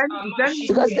when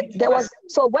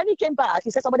he came back,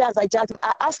 he said somebody has hijacked him.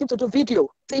 I asked him to do video,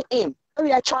 see him. When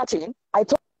we are chatting, I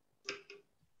told.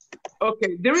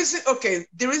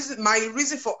 My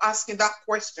reason for asking that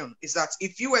question is that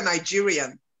if you were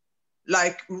Nigerian,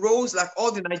 like Rose, like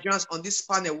all the Nigerians on this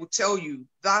panel will tell you,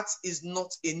 that is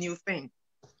not a new thing.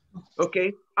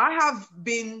 Okay, I have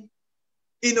been,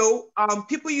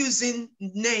 people using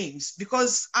names,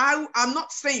 because I'm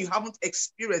not saying you haven't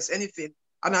experienced anything,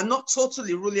 and I'm not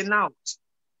totally ruling out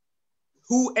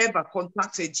whoever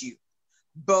contacted you.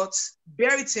 But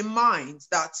bear it in mind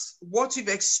that what you've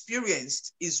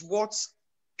experienced is what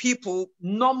people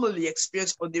normally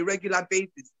experience on a regular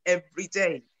basis every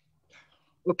day.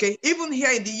 Okay, even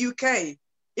here in the UK,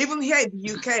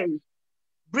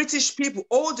 British people,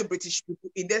 older British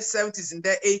people in their 70s, in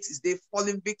their 80s, they've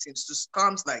fallen victims to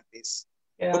scams like this.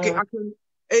 Yeah. Okay,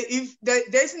 if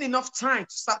there isn't enough time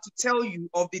to start to tell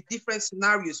you of the different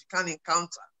scenarios you can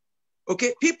encounter.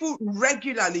 Okay, people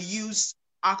regularly use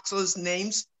actors'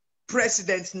 names,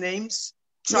 presidents' names,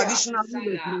 traditional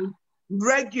leaders' names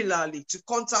regularly to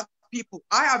contact people.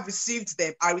 I have received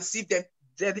them. I receive them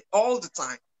all the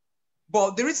time.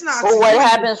 But the reason well, what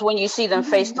happens when you see them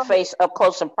face to face, up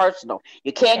close and personal?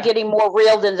 You can't get any more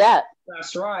real than that.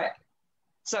 That's right.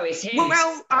 So it's him.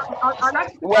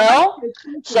 Well,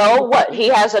 so what? He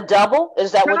has a double?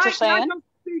 Is that what you're saying?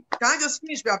 Can I just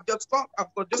finish? I've got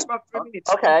just about 3 minutes.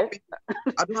 Okay.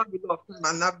 I don't have a lot of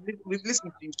time, and we've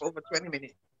listened to you for over 20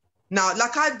 minutes. Now,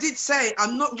 like I did say,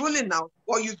 I'm not ruling out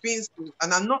what you've been through,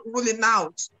 and I'm not ruling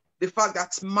out the fact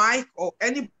that Mike or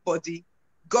anybody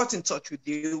got in touch with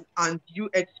you and you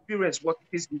experienced what it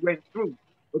is you went through,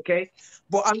 okay?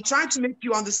 But I'm trying to make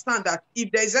you understand that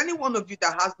if there's any one of you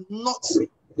that has not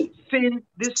seen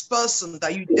this person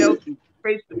that you dealt with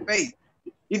face to face,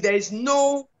 if there is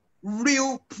no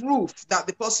real proof that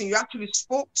the person you actually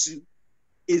spoke to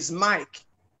is Mike,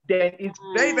 then it's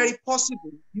very, very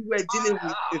possible you were dealing with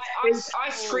a face. I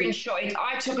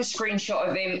took a screenshot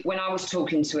of him when I was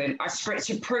talking to him.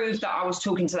 To prove that I was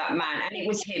talking to that man, and it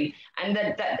was him. And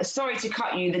sorry to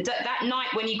cut you, that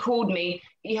night when he called me,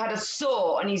 he had a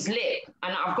sore on his lip,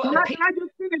 and I've got the picture.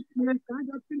 Can I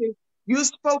just finish? You've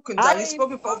spoken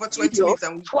for over 20 minutes,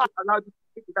 and we allowed you to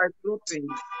speak without interrupting.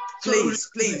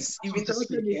 Please, you've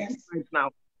interrupted me right now.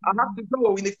 I have to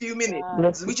go in a few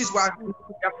minutes, which is why I have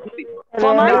to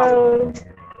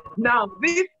now,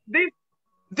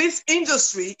 this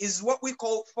industry is what we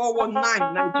call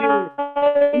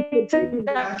 419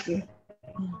 Nigeria.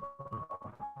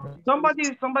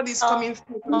 Somebody's coming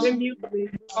through.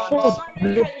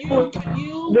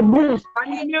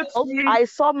 I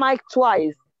saw Mike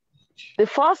twice. The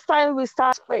first time we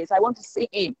start face, I want to see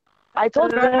him. I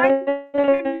told him.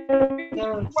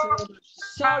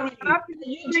 Sorry, Can I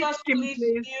finish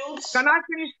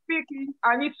speaking?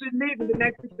 I need to leave in the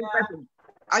next 15 seconds.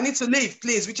 I need to leave,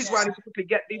 please, which is why I need to quickly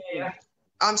get this in.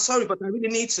 I'm sorry, but I really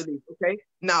need to leave, okay?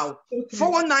 Now,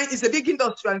 419 is a big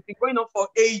industry and it's been going on for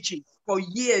ages, for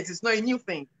years. It's not a new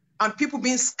thing. And people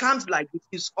being scammed like this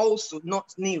is also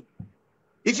not new.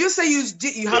 If you say you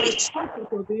have a statement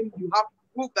of him, you have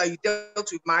proof that you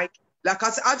dealt with Mike, like I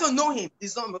said, I don't know him.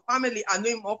 He's not my family. I know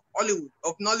him of Hollywood,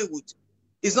 of Nollywood.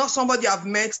 He's not somebody I've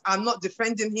met. I'm not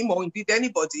defending him or indeed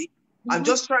anybody. I'm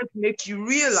just trying to make you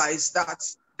realize that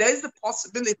there is the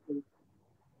possibility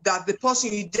that the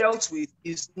person you dealt with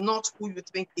is not who you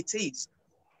think it is.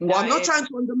 Well, I'm not trying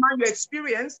to undermine your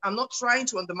experience. I'm not trying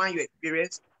to undermine your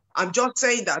experience. I'm just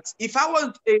saying that if I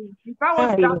was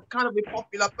that kind of a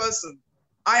popular person,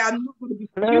 I am not going to be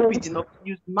stupid enough to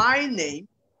use my name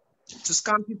to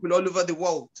scam people all over the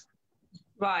world.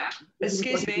 Right.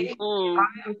 Excuse me. For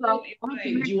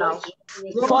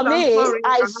me,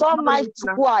 I saw Mike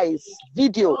twice.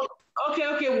 Video.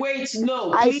 Okay, wait,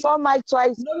 no. I saw Mike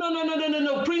twice.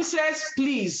 No, Princess,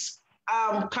 please.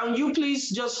 Can you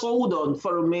please just hold on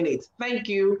for a minute? Thank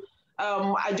you.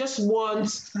 I just want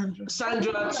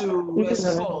Sandra to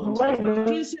respond.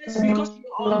 Princess, because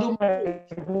you're on the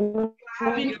move, you're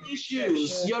having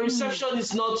issues. Your reception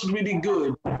is not really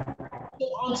good. So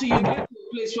until you get to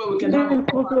a place where we can have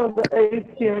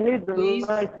please.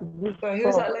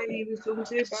 Who's that lady you was talking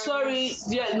to? Sorry,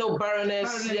 Baroness.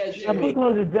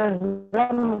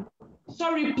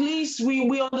 Sorry, please.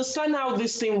 We understand how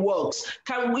this thing works.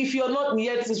 If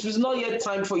it's not yet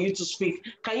time for you to speak,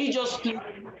 can you just please?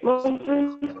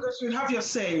 Because you'll have your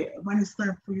say when it's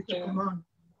time for you to come on.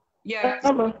 Yeah.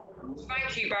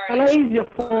 Thank you, Baroness. Can I use your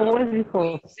phone? Where's your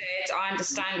phone? I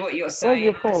understand what you're saying. I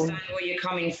understand where you're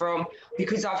coming from,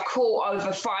 because I've caught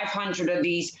over 500 of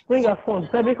these phone.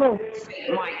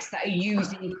 mics that are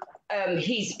using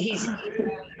his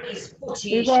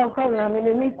footage, I'm in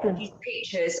a meeting. his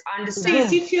pictures. I understand.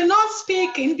 Please, if you're not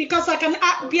speaking, because I can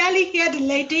barely hear the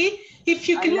lady, if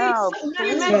you can...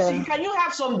 Can you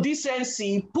have some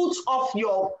decency? Put off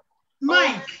your...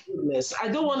 Mike. Goodness, I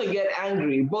don't want to get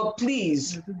angry, but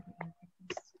please.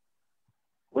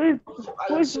 I have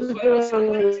a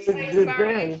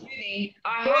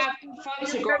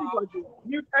photograph.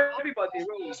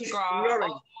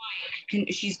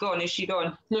 She's gone. Is she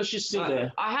gone? No, she's still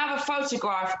there. I have a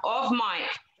photograph of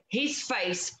Mike, his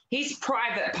face, his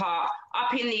private part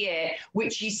up in the air,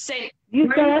 which he sent.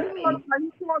 You said? Are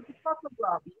you sure of the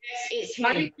photograph? Yes, it's him.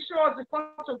 Are you sure of the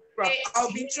photograph?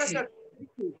 I'll be interested.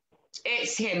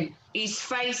 It's him. His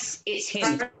face, it's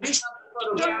him.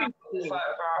 Photograph.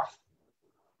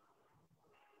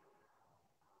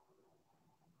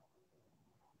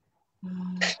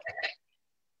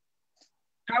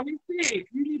 Can we see it?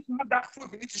 You need to have that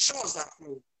proof. You need to show us that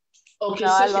proof. Okay,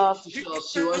 no, so I lost. she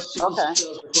wants to I'm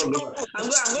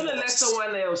going to let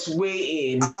someone else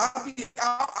weigh in. I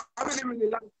really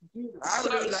like to do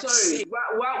that. Sorry.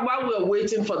 While we're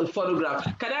waiting for the photograph,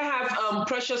 can I have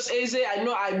Precious Eze? I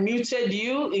know I muted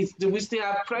you. Do we still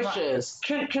have Precious?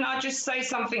 Can I just say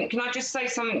something? Can I just say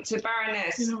something to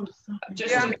Baroness? You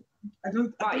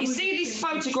see this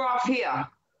photograph here?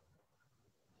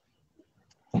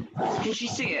 Can she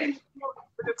see it?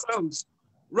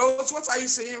 Rose, what are you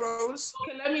saying, Rose?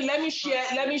 Okay, let me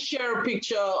share a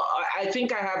picture. I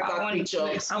think I have that picture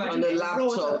on the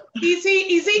laptop. Is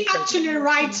he actually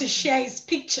right to share his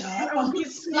picture on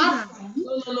his platform?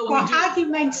 No, for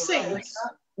argument's sake.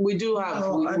 We do have.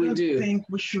 We do. Think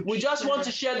we should. We just want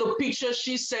to share the picture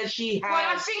she said she has.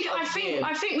 Well,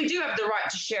 I think we do have the right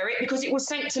to share it because it was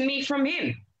sent to me from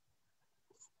him.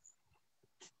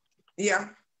 Yeah.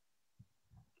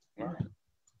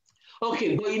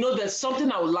 Okay, but there's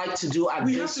something I would like to do at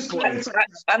this point.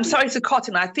 I'm sorry to cut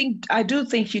in. I do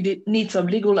think you need some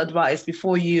legal advice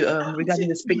before you regarding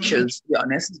these pictures, to be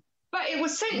honest. But it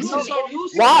was sent to me.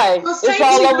 Why? It's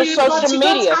all over social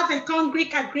media. He does have a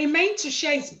concrete agreement to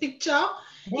share his picture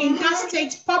in that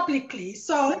state publicly.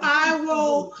 So I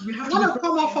will want to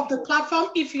come off of the platform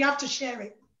if you have to share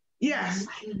it. Yes.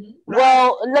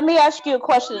 Well, let me ask you a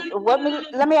question. Let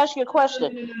me ask you a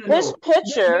question. His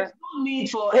picture. No need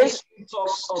for Are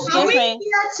we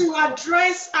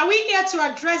here to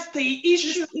address the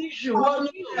issue?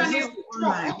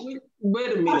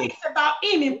 Wait a minute. It's about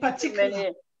him in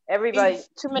particular. Everybody,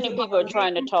 too many people are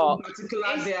trying to talk.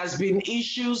 There has been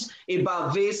issues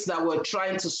about this that we're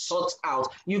trying to sort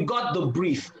out. You got the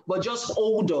brief, but just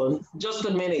hold on, just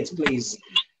a minute, please.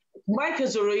 Mike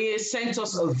Ezuruonye sent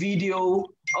us a video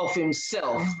of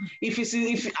himself. Because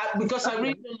I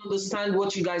really don't understand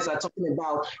what you guys are talking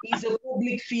about. He's a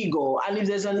public figure, and if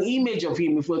there's an image of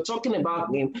him, if we're talking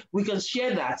about him, we can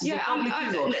share that. He's a public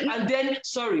figure. And then,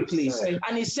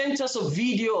 and he sent us a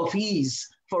video of his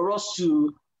for us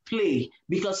to play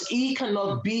because he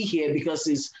cannot be here because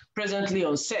he's presently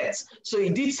on set. So he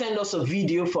did send us a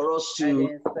video for us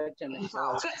to.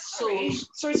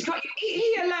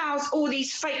 He allows all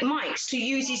these fake mics to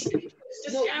use his.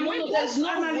 There's no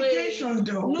allegation,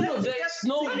 though. No, there's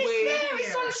no way.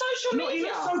 It's on social media. You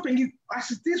know something?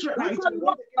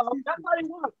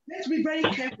 Let's be very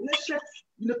careful. Let's check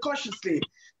cautiously.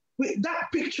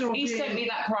 That picture. He sent me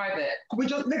that private.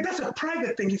 That's a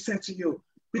private thing he sent to you.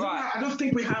 I don't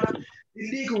think we have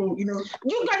illegal,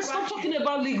 You guys stop talking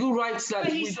about legal rights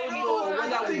that we don't know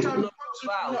whether we do not.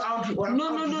 No.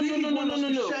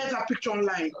 Share that picture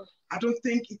online. I don't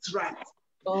think it's right.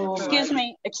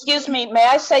 Excuse me. May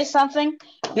I say something?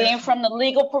 Being from the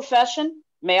legal profession,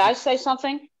 may I say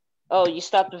something? Oh, you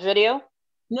stopped the video?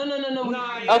 No.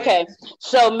 Okay.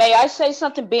 So may I say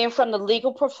something? Being from the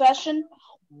legal profession,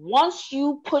 once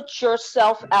you put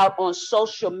yourself out on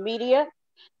social media,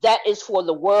 that is for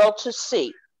the world to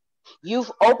see.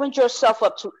 You've opened yourself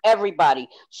up to everybody.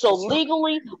 So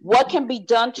legally, what can be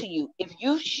done to you? If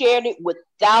you've shared it with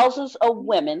thousands of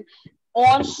women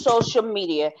on social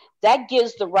media, that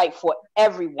gives the right for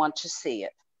everyone to see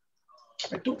it.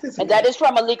 And that is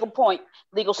from a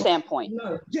legal standpoint.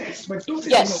 No. Yes, but don't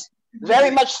say yes, no.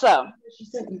 Very much so.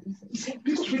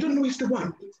 Because we don't know it's the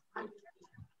one.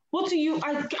 What do you,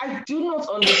 I do not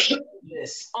understand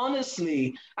this.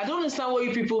 Honestly, I don't understand what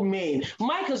you people mean.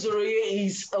 Mike Ezuruonye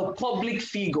is a public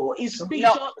figure. His picture...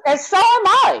 No, and so am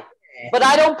I. But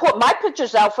I don't put my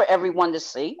pictures out for everyone to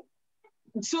see.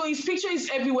 So his picture is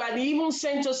everywhere, and he even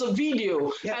sent us a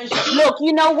video. Yeah. And look,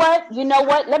 you know what?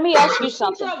 Let me ask you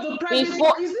something.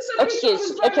 Before,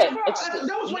 excuse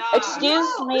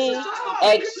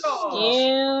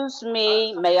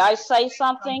me. May I say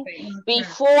something?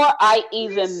 Before I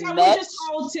even met,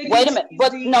 wait a minute.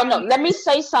 But no. Let me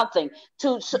say something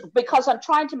because I'm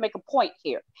trying to make a point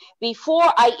here.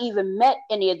 Before I even met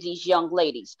any of these young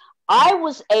ladies, I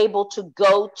was able to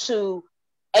go to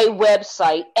a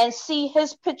website and see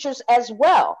his pictures as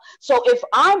well. So if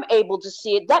I'm able to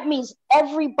see it, that means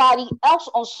everybody else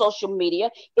on social media,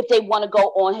 if they want to go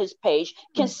on his page,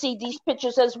 can see these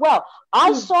pictures as well.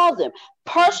 I saw them.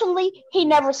 Personally, he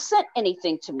never sent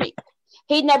anything to me.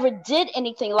 He never did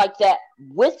anything like that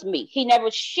with me. He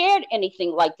never shared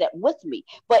anything like that with me.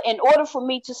 But in order for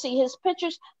me to see his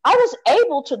pictures, I was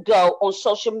able to go on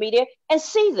social media and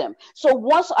see them. So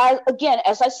once again,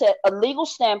 as I said, a legal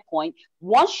standpoint,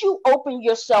 once you open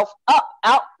yourself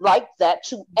out like that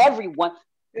to everyone,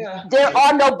 there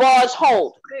are no bars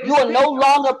hold. You are no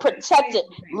longer protected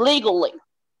legally.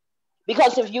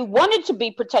 Because if you wanted to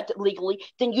be protected legally,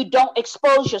 then you don't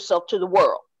expose yourself to the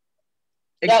world.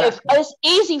 Exactly. Now, if it's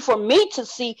easy for me to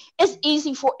see, it's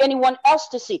easy for anyone else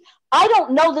to see. I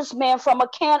don't know this man from a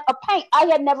can of paint. I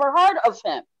had never heard of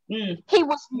him. He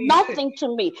was nothing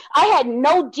to me. I had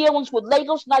no dealings with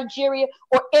Lagos, Nigeria,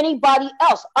 or anybody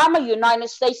else. I'm a United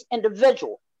States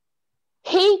individual.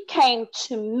 He came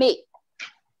to me.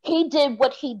 He did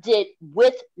what he did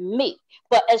with me.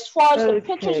 But as far as the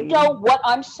pictures go, what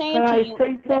I'm saying to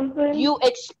you, you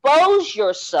expose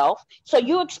yourself. So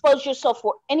you expose yourself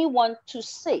for anyone to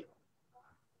see.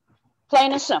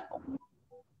 Plain and simple.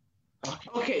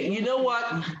 Okay, you know what?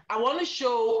 I want to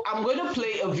show, I'm going to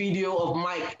play a video of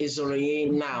Mike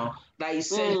Ezuruonye now that he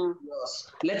sent to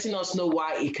us, letting us know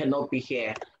why he cannot be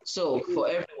here. So for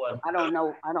everyone. I don't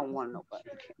know. I don't want to know. But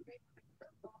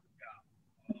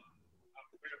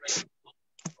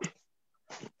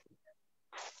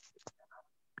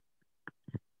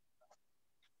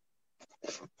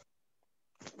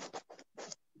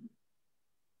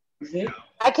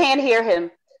I can't hear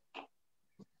him.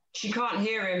 She can't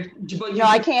hear him. But no,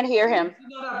 I can't hear him.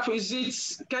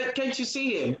 Can't you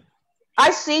see him?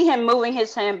 I see him moving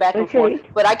his hand back and forth,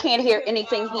 but I can't hear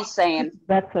anything he's saying.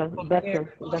 Better.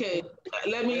 Okay,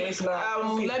 let me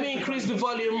increase the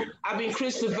volume. I've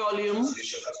increased the volume.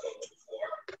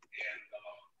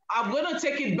 I'm gonna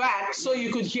take it back so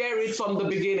you could hear it from the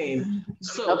beginning.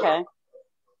 So okay. I'm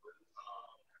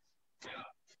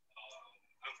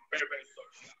very, very sorry.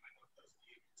 I'm not just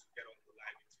able to get on the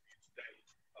live interview today.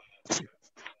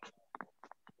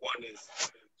 One is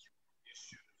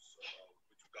issues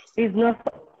with regards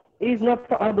to... He's not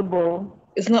audible.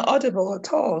 It's not audible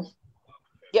at all.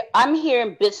 Yeah, I'm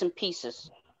hearing bits and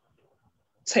pieces.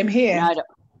 Same here.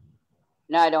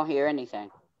 No, I don't hear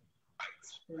anything.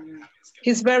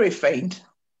 He's very faint.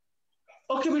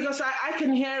 Okay, because I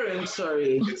can hear him,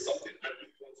 sorry.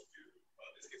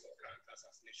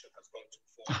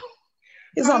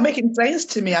 It's not making sense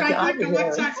to me. I can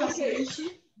hear okay.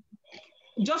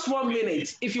 Just 1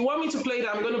 minute. If you want me to play it,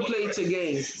 I'm going to play it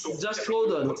again. Just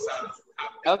hold on.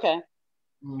 Okay.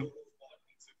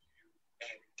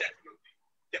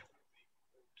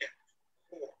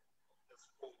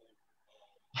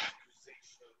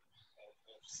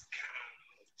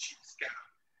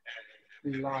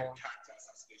 Liar.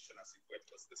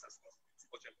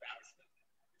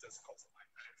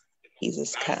 He's a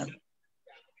scam.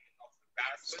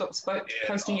 Stop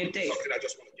posting your dick. I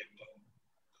just want to get done.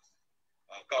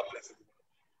 God bless everyone.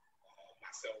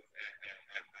 Myself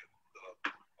and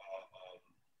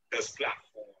this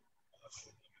platform.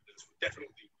 This will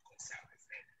definitely reconcile.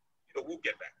 And we'll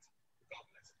get back to God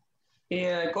bless.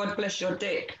 Yeah, God bless your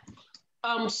dick.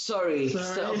 I'm sorry.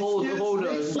 Sorry. Hold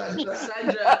on. Sandra.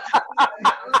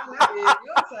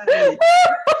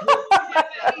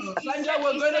 Sandra,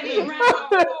 we're going to be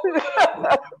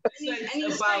and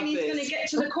he's saying he's going to get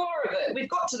to the core of it. We've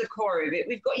got to the core of it.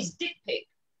 We've got his dick pic.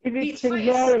 If you can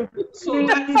hear it,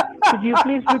 could you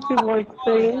please repeat what it's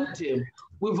saying?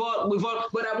 We've all,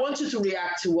 but I want you to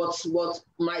react to what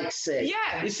Mike said.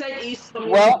 Yeah. He said he's from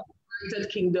the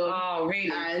United Kingdom. Oh,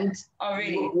 really? And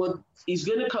he's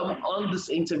going to come on this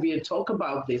interview and talk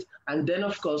about this. And then,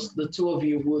 of course, the two of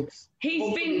you would.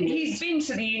 He's been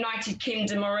to the United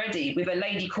Kingdom already with a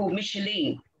lady called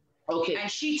Micheline. Okay. And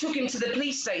she took him to the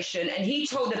police station, and he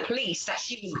told the police that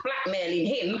she was blackmailing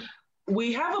him.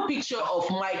 We have a picture of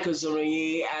Mike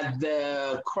Ezuruonye at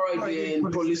the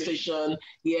Croydon police station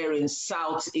here in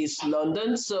Southeast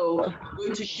London. So I'm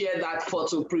going to share that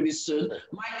photo pretty soon.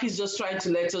 Mike is just trying to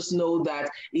let us know that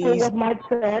he's... What Mike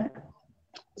said.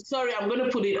 Sorry, I'm going to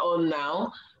put it on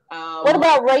now. What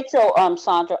about Rachel,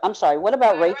 Sandra? I'm sorry, what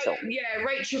about Rachel? Yeah,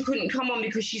 Rachel couldn't come on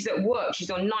because she's at work.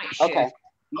 She's on night shift. Okay.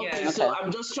 Okay, so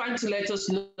I'm just trying to let us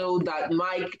know that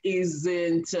Mike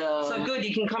isn't... So good,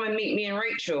 you can come and meet me and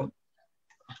Rachel.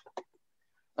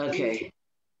 Okay,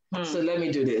 so let me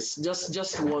do this.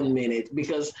 Just 1 minute,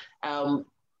 because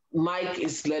Mike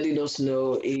is letting us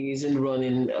know he isn't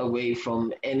running away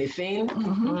from anything.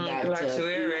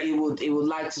 That he would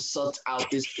like to sort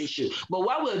out this issue. But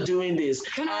while we're doing this,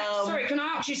 can I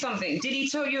ask you something? Did he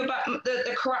tell you about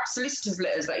the corrupt solicitors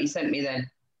letters that he sent me then?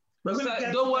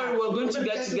 Don't worry, we're going to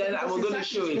get together and we're going to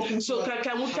show it. So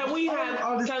can we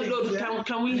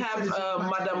have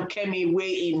Madam Kemi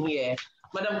weigh in here?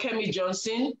 Madam Kemi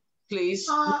Johnson, please.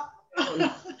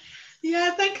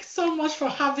 Yeah, thank you so much for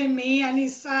having me. And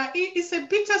it's a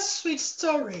bittersweet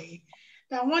story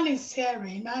that one is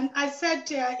hearing. And I said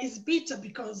it's bitter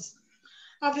because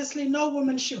obviously no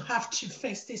woman should have to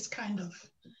face this kind of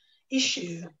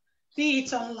issue, be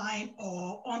it online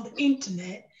or on the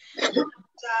internet.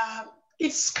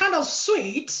 It's kind of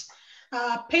sweet,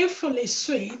 painfully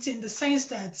sweet, in the sense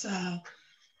that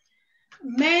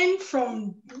men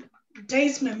from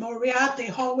days memorial, they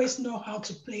always know how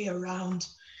to play around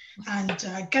and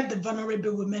get the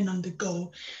vulnerable women on the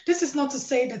go. This is not to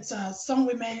say that some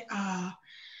women are,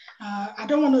 I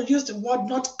don't want to use the word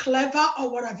not clever or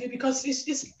what have you, because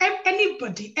it's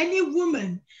anybody, any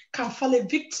woman can fall a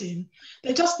victim.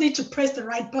 They just need to press the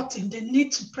right button. They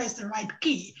need to press the right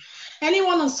key.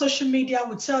 Anyone on social media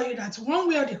will tell you that one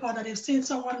way or the other, they've seen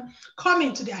someone come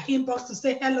into their inbox to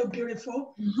say, hello,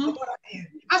 beautiful.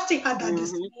 I still had that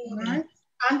this morning.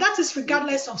 And that is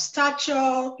regardless of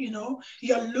stature, you know,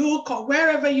 your look or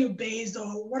wherever you're based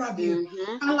or what have you.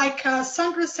 And like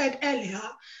Sandra said earlier,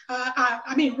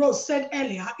 Rose said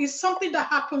earlier, it's something that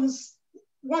happens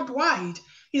worldwide.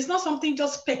 It's not something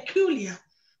just peculiar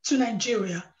to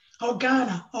Nigeria or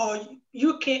Ghana or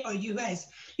UK or US.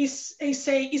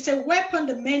 It's a weapon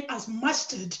the men has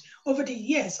mastered over the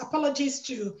years. Apologies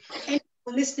to anyone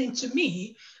listening to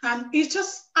me. And it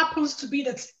just happens to be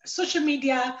that social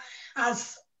media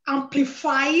has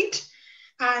amplified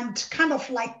and kind of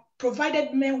like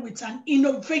provided men with an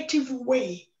innovative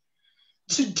way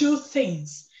to do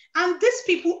things. And these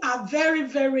people are very,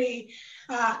 very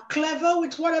clever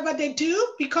with whatever they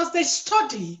do because they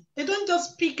study. They don't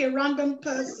just pick a random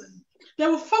person. They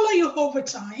will follow you over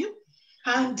time.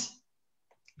 And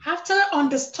after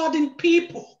understanding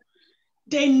people,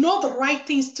 they know the right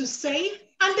things to say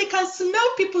and they can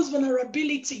smell people's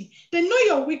vulnerability. They know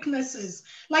your weaknesses.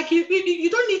 Like you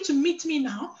don't need to meet me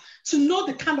now to know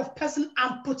the kind of person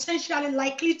I'm potentially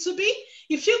likely to be.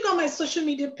 If you go on my social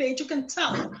media page, you can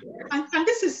tell. And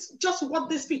this is just what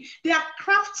this be. They are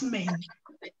craftsmen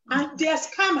and they are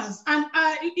scammers. And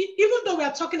even though we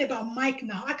are talking about Mike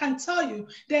now, I can tell you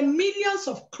there are millions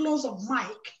of clones of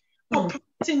Mike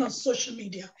operating on social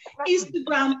media,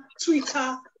 Instagram,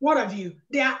 Twitter, what have you.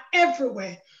 They are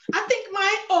everywhere. I think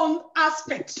my own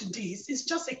aspect to this is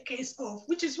just a case of,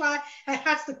 which is why I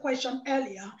asked the question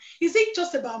earlier, is it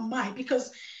just about Mike?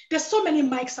 Because there's so many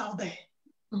Mikes out there.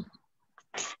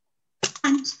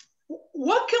 And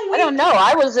what can we... I don't know.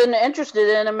 I wasn't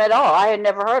interested in him at all. I had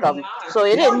never heard of him. So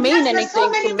it didn't mean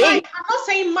anything to me. Mike. I'm not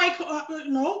saying Mike,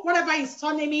 whatever his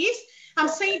surname is. I'm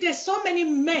saying there's so many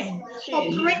men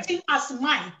operating as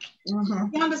Mike. You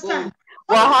understand?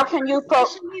 Well, how can you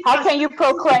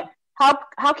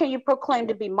proclaim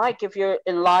to be Mike if you're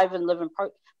in live and living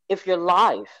if you're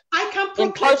live? I can proclaim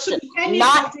in person. To be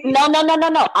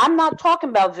No. I'm not talking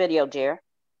about video, dear.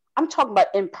 I'm talking about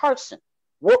in person.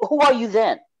 Who are you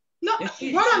then? No,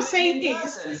 what I'm saying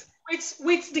is,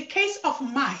 with the case of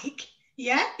Mike,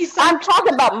 I'm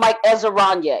talking about Mike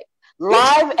Ezuruonye.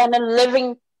 live and a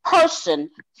living person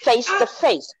face to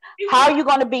face. How are you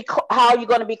going to be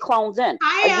cloned in?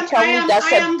 Are you telling me that's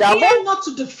a double? I am here not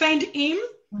to defend him.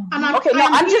 And okay, no,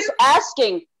 I'm just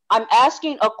asking. I'm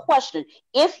asking a question.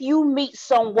 If you meet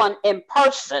someone in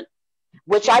person,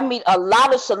 which I meet a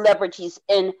lot of celebrities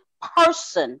in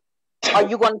person, are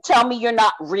you going to tell me you're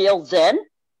not real then?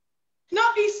 No,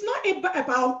 it's not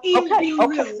about him being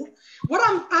real. What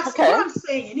I'm asking, what I'm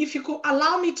saying, if you could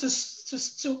allow me to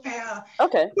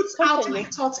put out my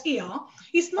thoughts here,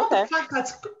 it's not the fact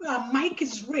that Mike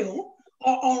is real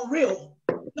or unreal.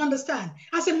 You understand?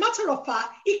 As a matter of fact,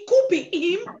 it could be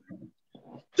him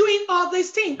doing all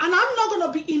these things, and I'm not going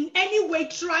to be in any way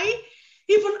trying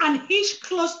even an inch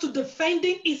close to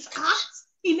defending his act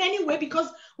in any way, because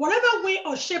whatever way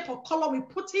or shape or color we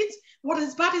put it, what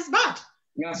is bad is bad.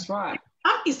 That's right.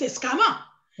 And it's a scammer.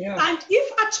 Yeah. And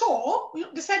if at all,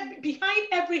 they said behind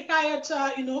every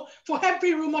iota, for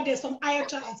every rumor, there's some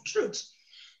iota of truth.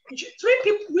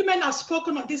 3 women have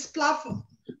spoken on this platform.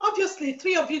 Obviously,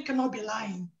 3 of you cannot be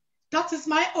lying. That is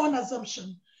my own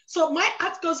assumption. So my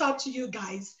heart goes out to you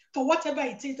guys for whatever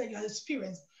it is that you have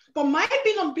experienced. But my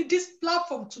being on this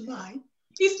platform tonight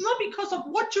is not because of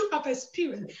what you have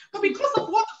experienced, but because of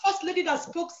what the first lady that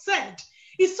spoke said.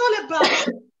 It's all about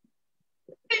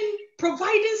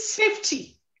providing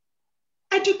safety,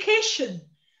 education,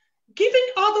 giving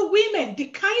other women the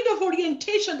kind of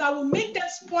orientation that will make them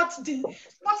spot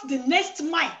the next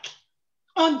mic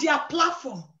on their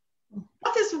platform.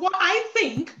 That is what I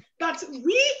think, that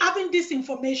we having this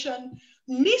information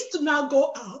needs to now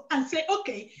go out and say,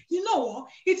 okay, you know what?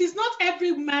 It is not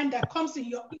every man that comes in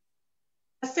your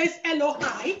that says hello,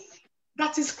 hi,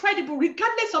 that is credible,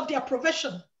 regardless of their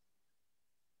profession.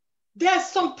 There's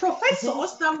some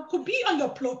professors that could be on your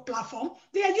platform.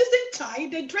 They are using tie.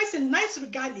 They dress in nice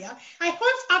regalia. I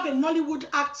once have a Nollywood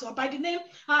actor by the name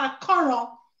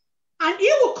Coral, and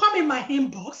he will come in my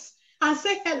inbox and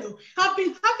say hello. I've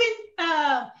been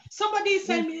having somebody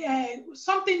send me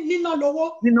something Nino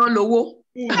Lowo. Nino Lowo.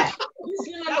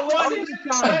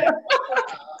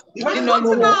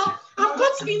 I've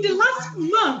got in the last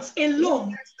month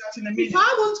alone, if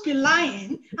I won't be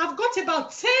lying, I've got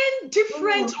about 10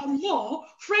 different or more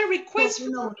friend requests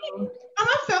from him. And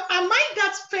I felt, am I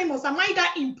that famous? Am I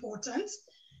that important?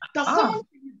 That someone will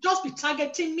just be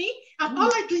targeting me? And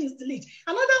all I do is delete.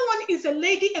 Another one is a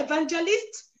lady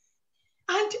evangelist.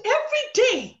 And every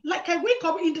day, like I wake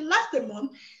up in the last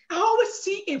month, I always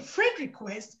see a friend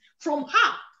request from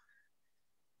her.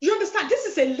 You understand? This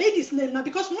is a lady's name now,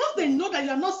 because once they know that you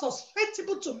are not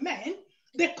susceptible to men,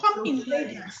 they come in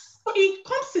ladies. So it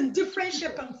comes in different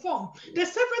shape and form.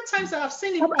 There's several times that I've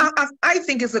seen it. I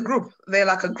think it's a group. They're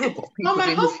like a group of people. Now,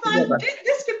 my husband,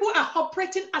 these people are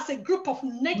operating as a group of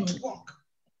network.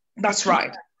 That's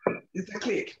right. It's a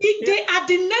clique. They are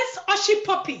the next Oshi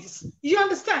puppies. You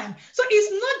understand? So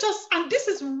it's not just, and this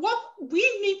is what we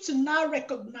need to now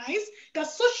recognize, that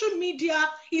social media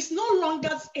is no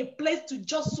longer a place to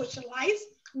just socialize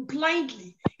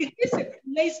blindly. It is a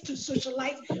place to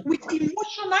socialize with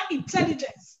emotional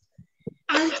intelligence.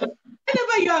 And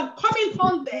whenever you are coming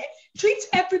on there, treat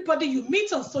everybody you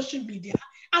meet on social media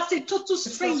as a total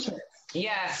stranger.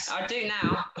 Yes, I do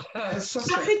now. As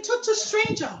a total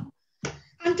stranger.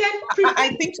 And then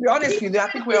I think, to be honest with you, I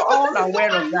think we're all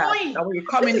aware of that. That when you're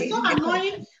coming in, so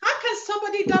annoying. How can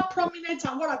somebody that prominent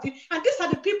and what have you? And these are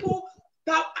the people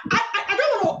that I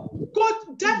don't want to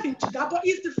go deep into that, but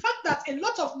it's the fact that a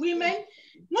lot of women,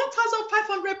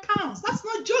 1,500 pounds. That's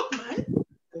not a joke, man.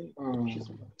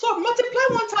 So multiply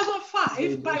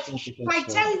 1,500 by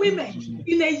 10 women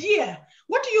in a year.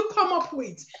 What do you come up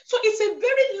with? So it's a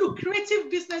very lucrative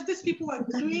business these people are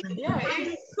doing. Yeah, and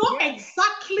they know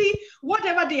exactly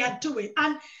whatever they are doing.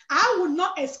 And I will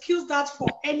not excuse that for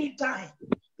any dime.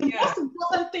 The most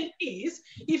important thing is,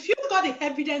 if you've got the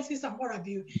evidences and what have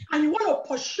you, and you want to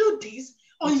pursue this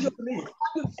on your own,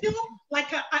 you feel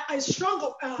like a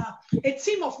strong a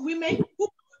team of women who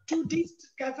do this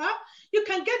together, you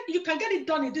can get it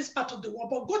done in this part of the world.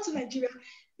 But go to Nigeria,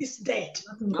 it's dead.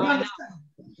 You understand?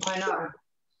 I know.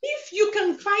 If you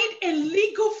can find a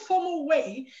legal formal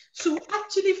way to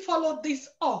actually follow this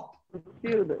up,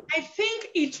 I think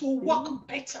it will work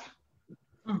better.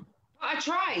 I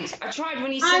tried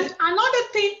when he and said. Another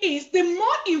thing is, the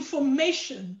more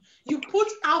information you put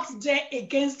out there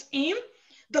against him,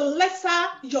 the lesser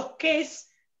your case,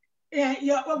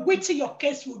 weighty your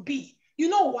case will be. You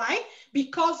know why?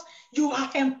 Because you are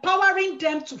empowering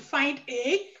them to find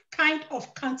a kind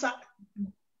of counter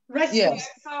response. Yes.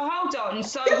 So hold on.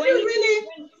 So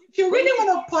if you really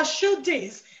want to pursue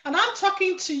this, and I'm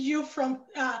talking to you from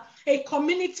a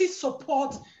community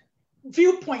support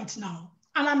viewpoint now,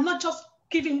 and I'm not just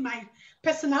giving my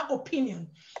personal opinion.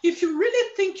 If you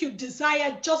really think you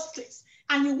desire justice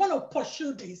and you want to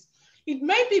pursue this, it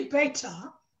may be better.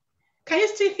 Can you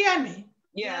still hear me?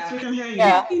 Yeah, yes, we can hear you.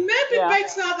 Yeah. It may be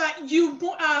better that you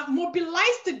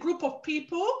mobilize the group of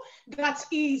people that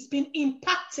is been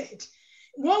impacted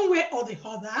one way or the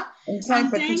other, and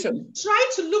then try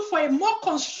to look for a more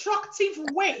constructive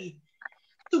way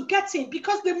to get in,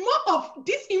 because the more of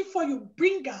this info you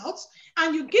bring out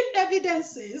and you give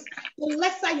evidences, the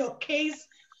lesser your case,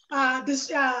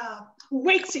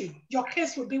 weighty your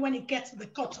case will be when it gets to the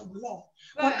court of law.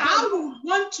 But I would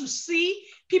want to see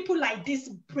people like this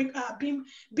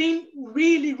being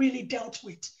really, really dealt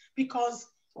with, because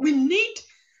we need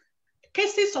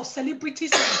cases of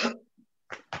celebrities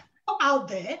out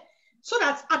there so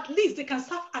that at least they can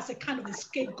serve as a kind of a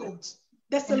scapegoat.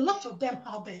 There's a lot of them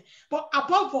out there. But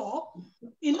above all,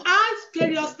 in our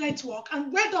various network,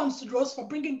 and well done to Rose for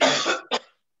bringing this up,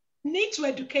 need to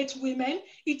educate women.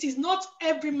 It is not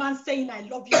every man saying, I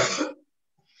love you.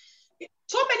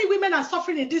 So many women are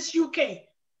suffering in this UK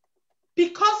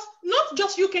because not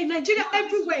just UK, Nigeria,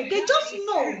 everywhere. They just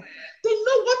know. They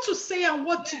know what to say and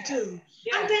what to do.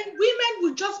 Yeah. And then women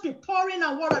will just be pouring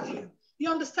and what have you. You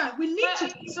understand? We need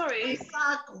to... Sorry.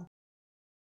 Circle.